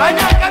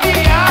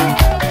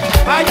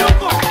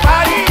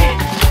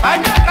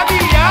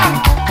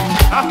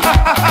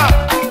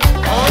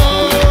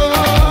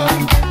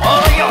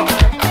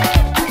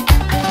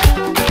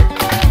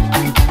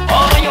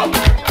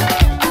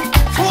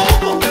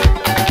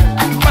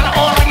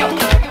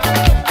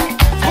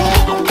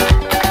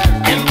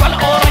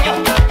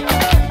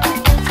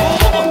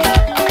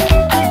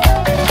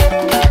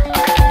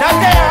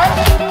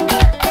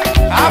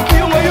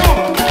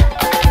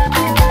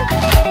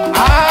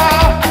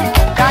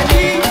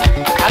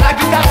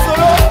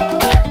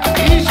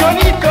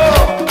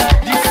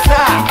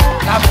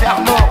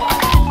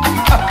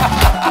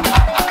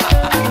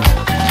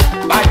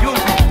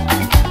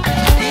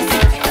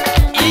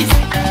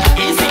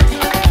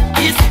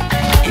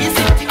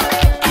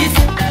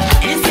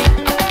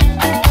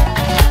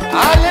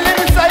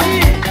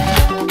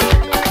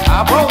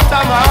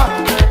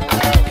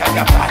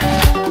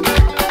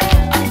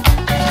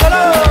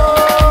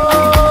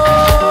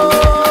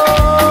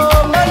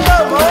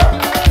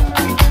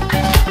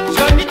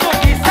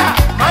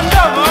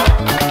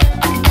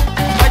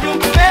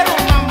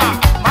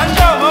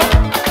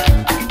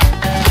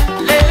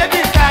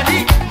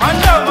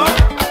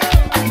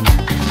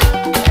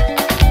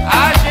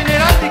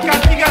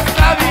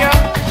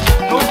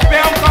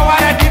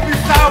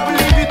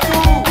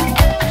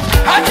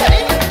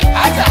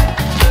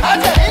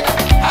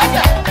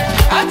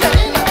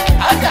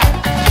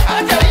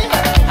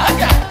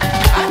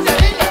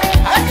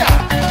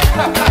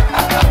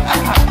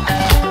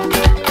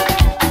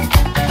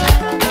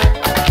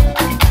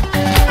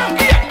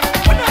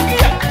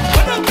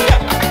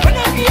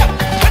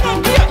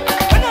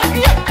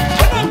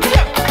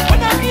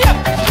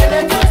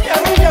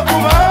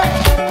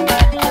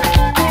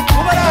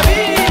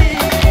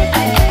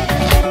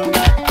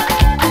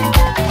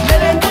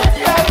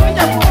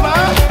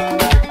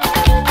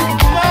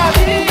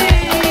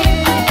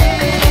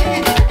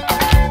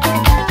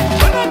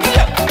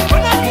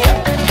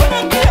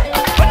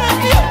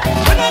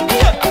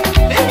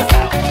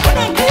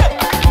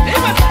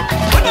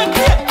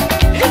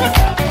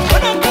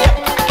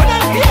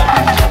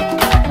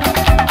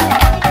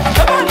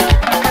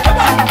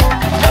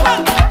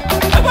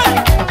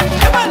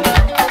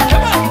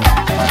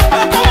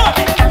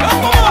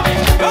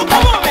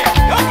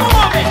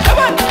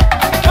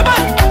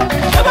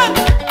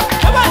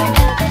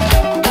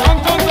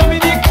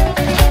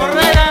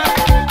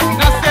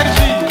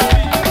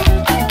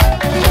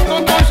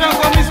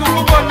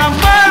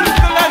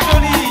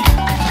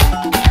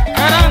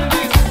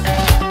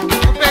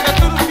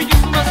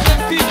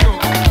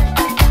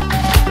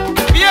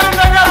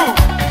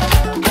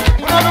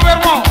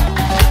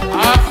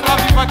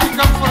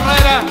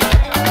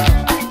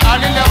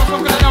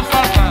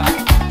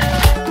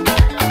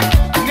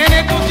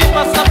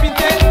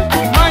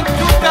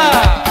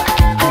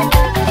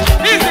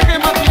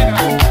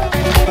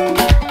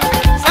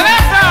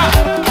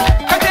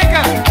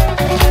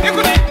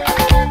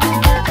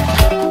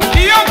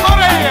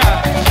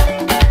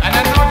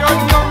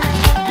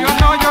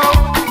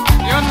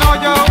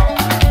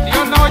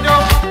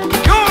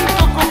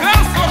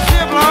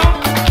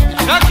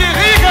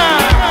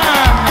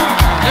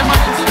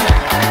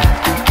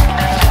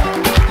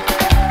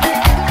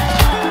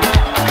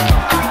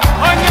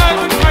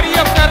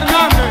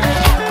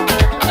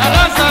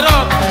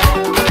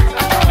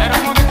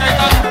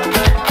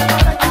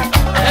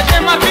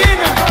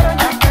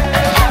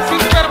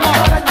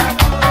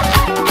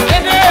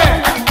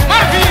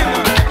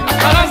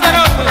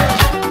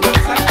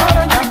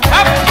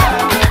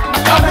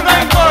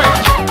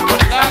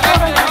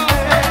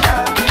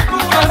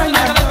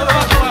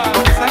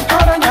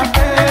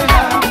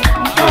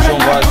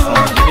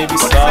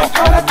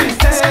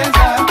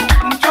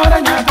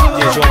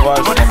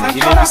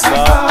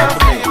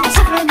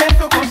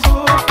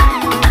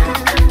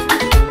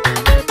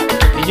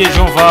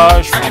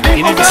 Dj.Vaz from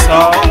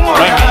GUINE-BISSAU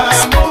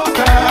Remix.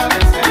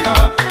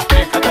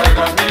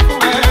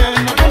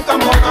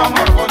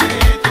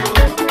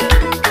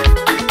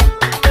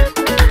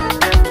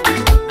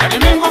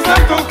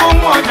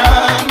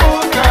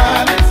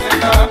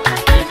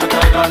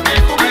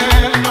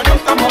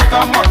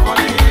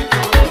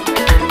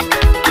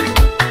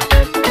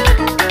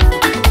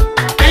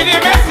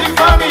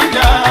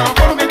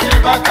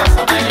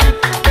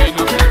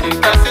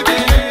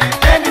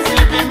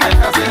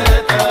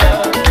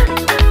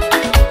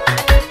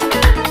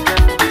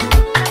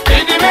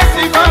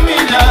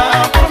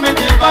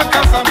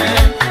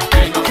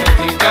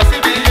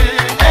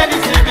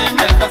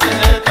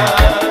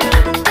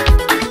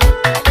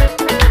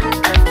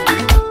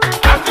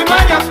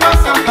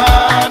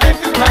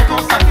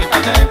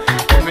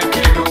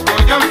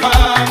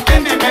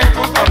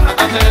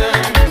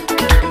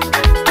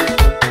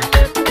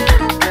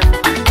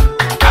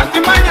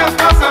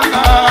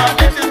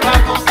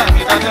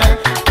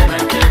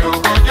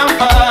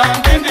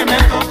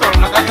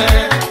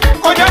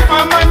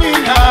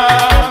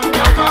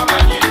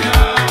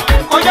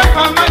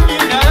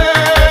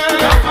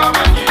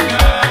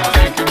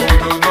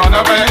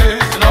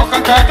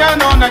 Kaja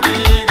nona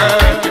giga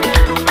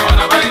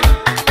Nona bai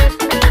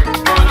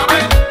Nona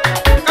bai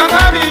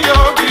Kasabi yo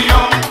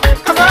billion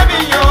Kasabi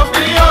yo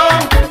billion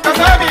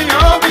Kasabi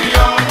yo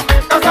billion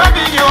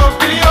Kasabi yo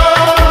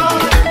billion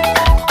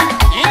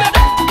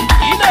Inada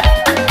Inada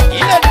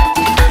Inada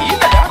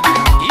Inada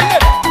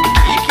Inada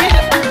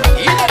Ikida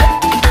Inada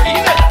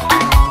Inada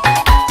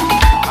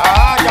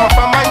Ah, yang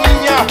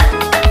pamaninya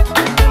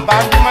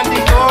Bandu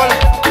mandigol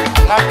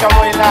Naka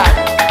moila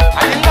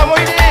Adilla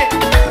moide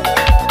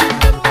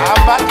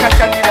Ambal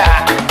kachandila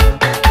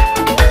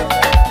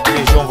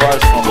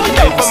Dj.Vaz from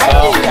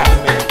Guinea-Bissau.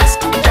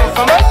 Yang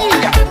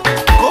pamaninya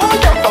Go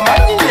yang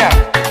pamaninya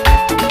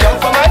Yang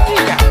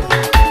pamaninya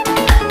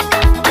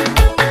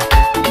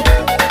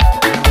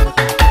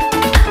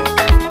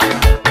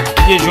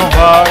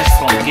Dj.Vaz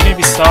from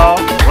Guinea-Bissau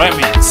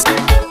Remix.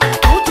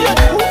 Tuti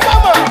adigu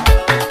fama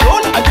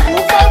Lola adigu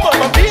fama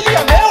Mabili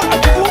ya meo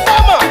adigu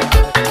fama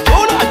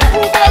Lola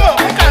adigu fama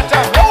Makata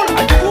meo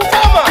adigu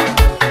fama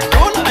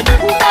Lola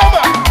adigu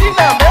fama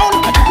Tina meo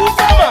adigu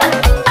fama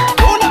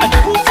Lola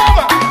adigu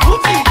fama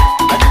Tuti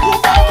adigu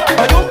fama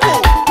Bayoko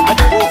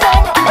adigu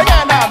fama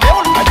Bayana meo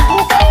adigu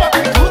fama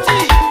Tuti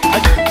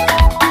adigu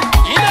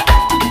Inada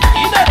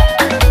Inada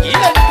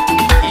Inada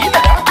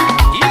Inada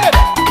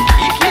Inada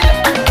Ikida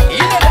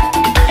Inada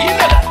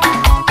Inada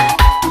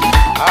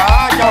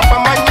Ah, yang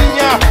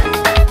pamaninya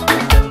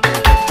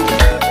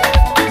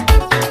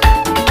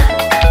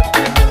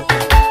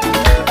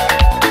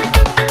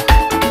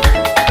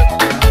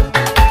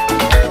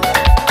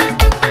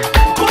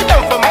Go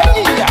yang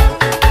pamaninya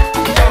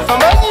Yang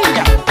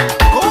pamaninya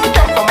Go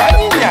yang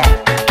pamaninya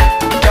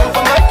Yang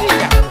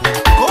pamaninya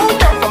Go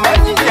yang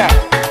pamaninya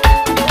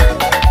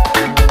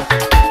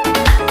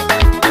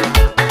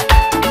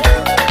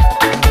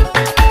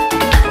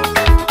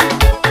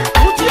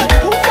Tuti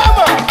adigu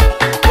fama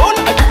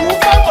Lola adigu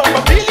fama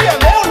Mabili ya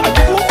meo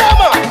adigu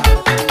fama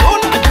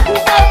Lola adigu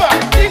fama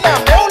Tina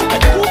meo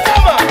adigu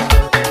fama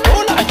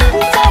Lola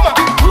adigu fama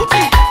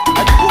Tuti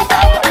adigu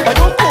fama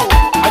Bayoko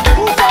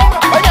adigu fama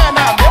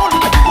Bayana meo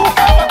adigu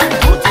fama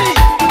Tuti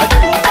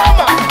adigu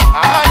fama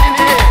Ah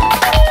nini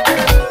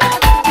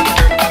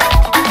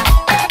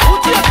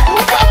Tuti adigu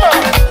fama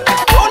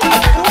Lola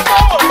adigu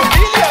fama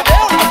Mabili ya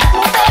meo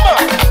adigu fama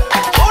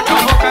Lola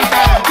adigu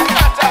fama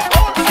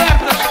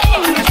Certas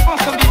suas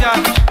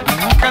responsabilidades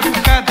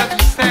caducada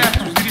de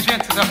certos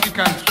dirigentes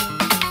africanos.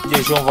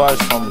 Dj.Vaz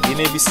from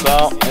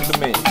Guinea-Bissau and the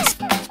mix.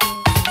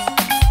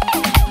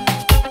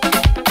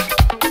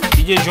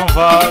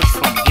 Dj.Vaz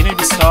from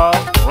Guinea-Bissau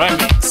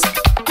Remix.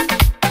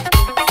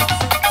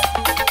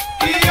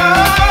 Iyo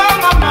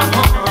mama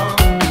koko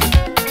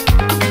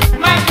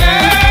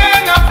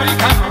Magen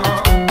africano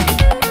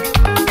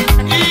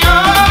Iyo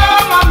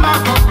mama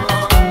koko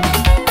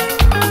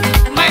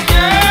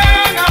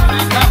Magen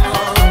africano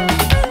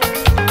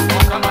O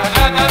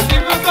camarada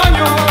tive um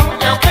sonho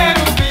Eu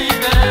quero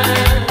viver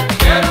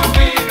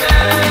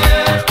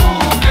o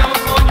meu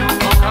sonho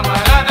O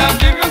camarada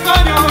tive um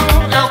sonho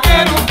Eu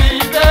quero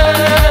viver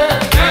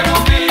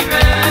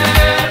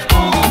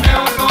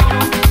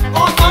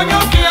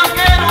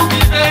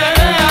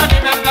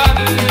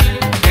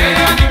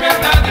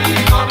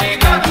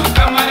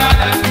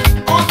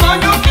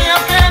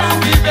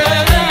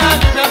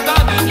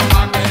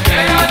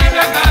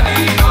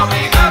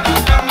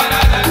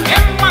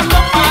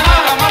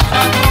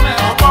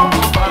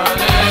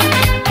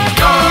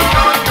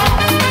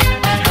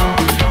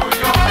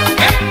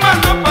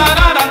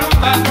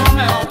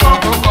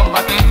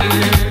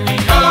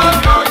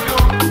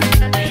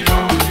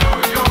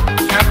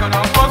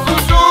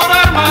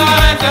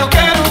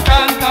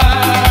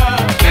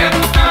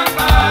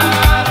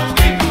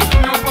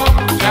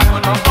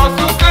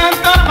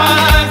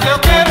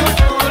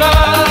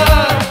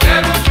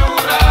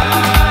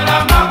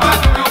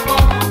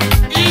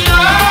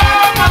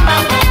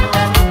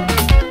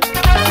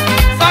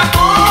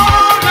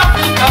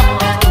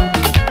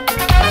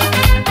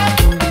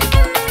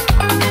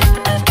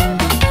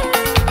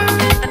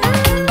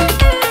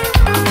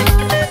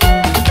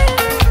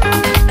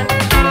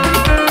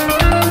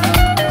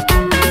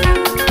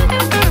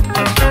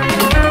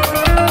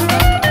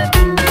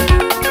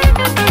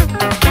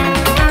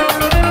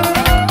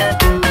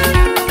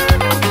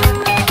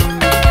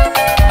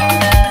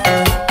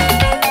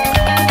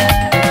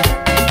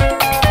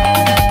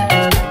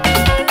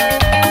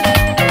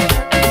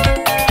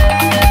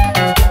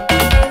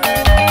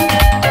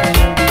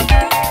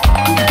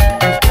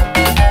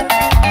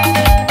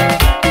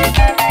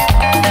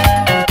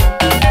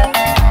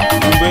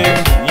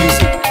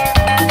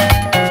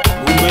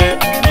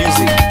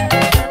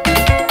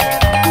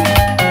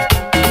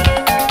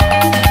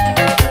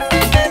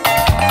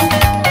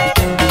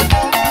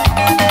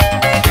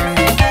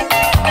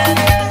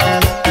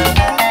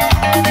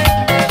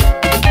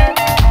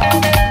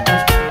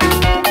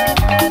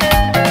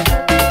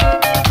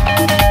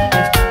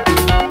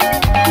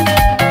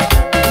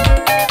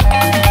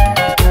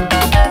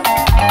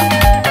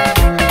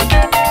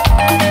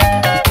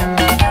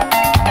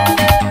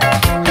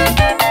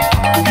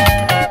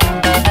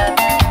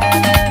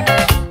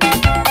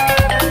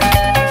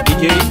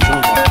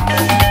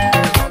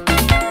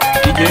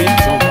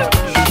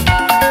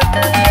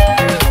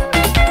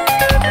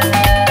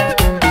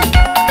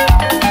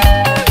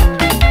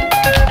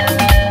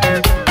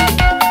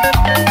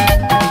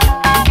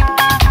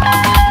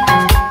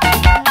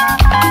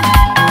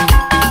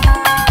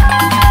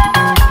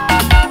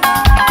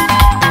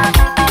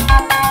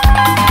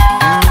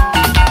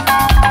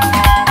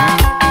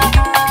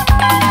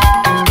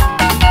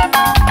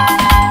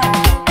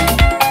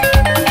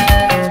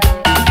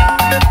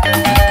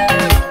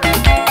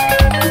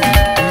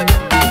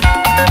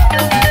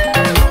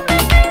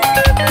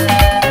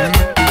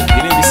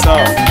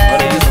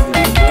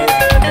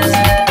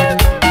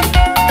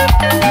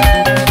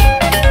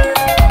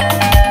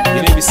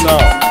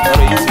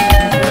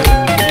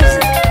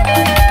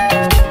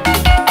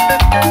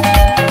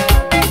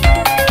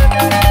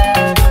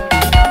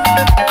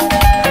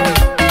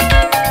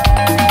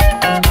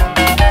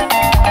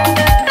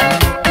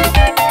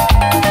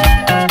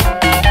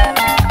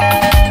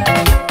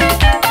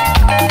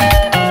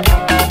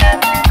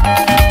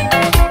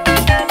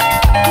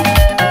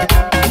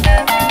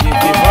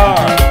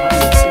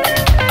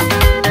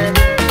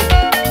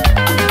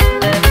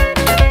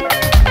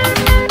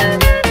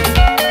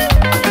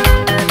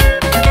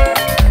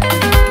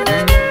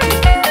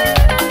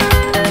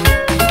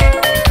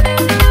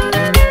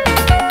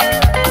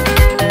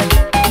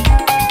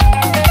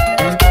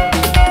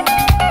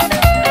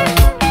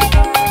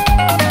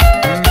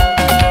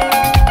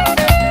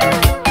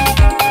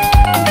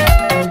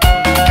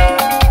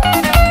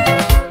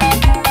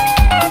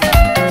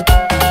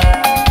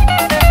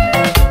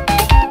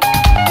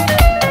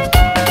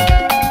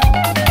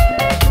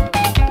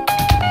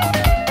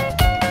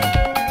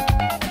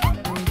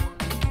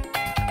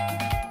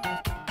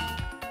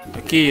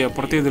Aqui, a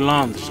partir de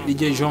Londres,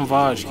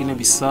 Dj.Vaz,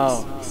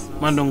 Guiné-Bissau,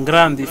 manda um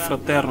grande e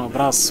fraterno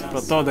abraço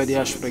para toda a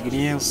diáspora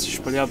guineense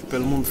espalhado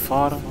pelo mundo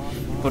fora,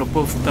 para o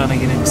povo que está na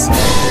Guiné-Bissau.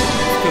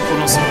 Fica com o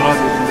nosso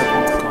rádio NENE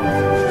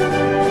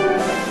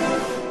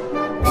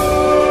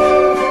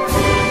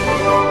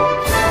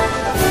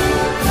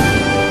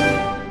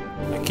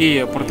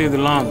Aqui, a partir de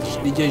Londres,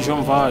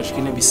 Dj.Vaz,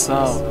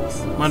 Guiné-Bissau,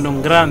 manda um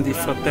grande e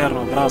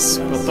fraterno abraço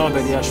para toda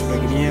a diáspora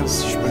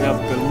guineense espalhado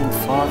pelo mundo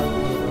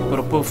fora, para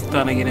o povo que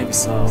está na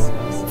Guiné-Bissau.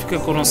 Fica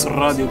com o nosso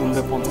rádio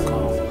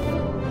NENE.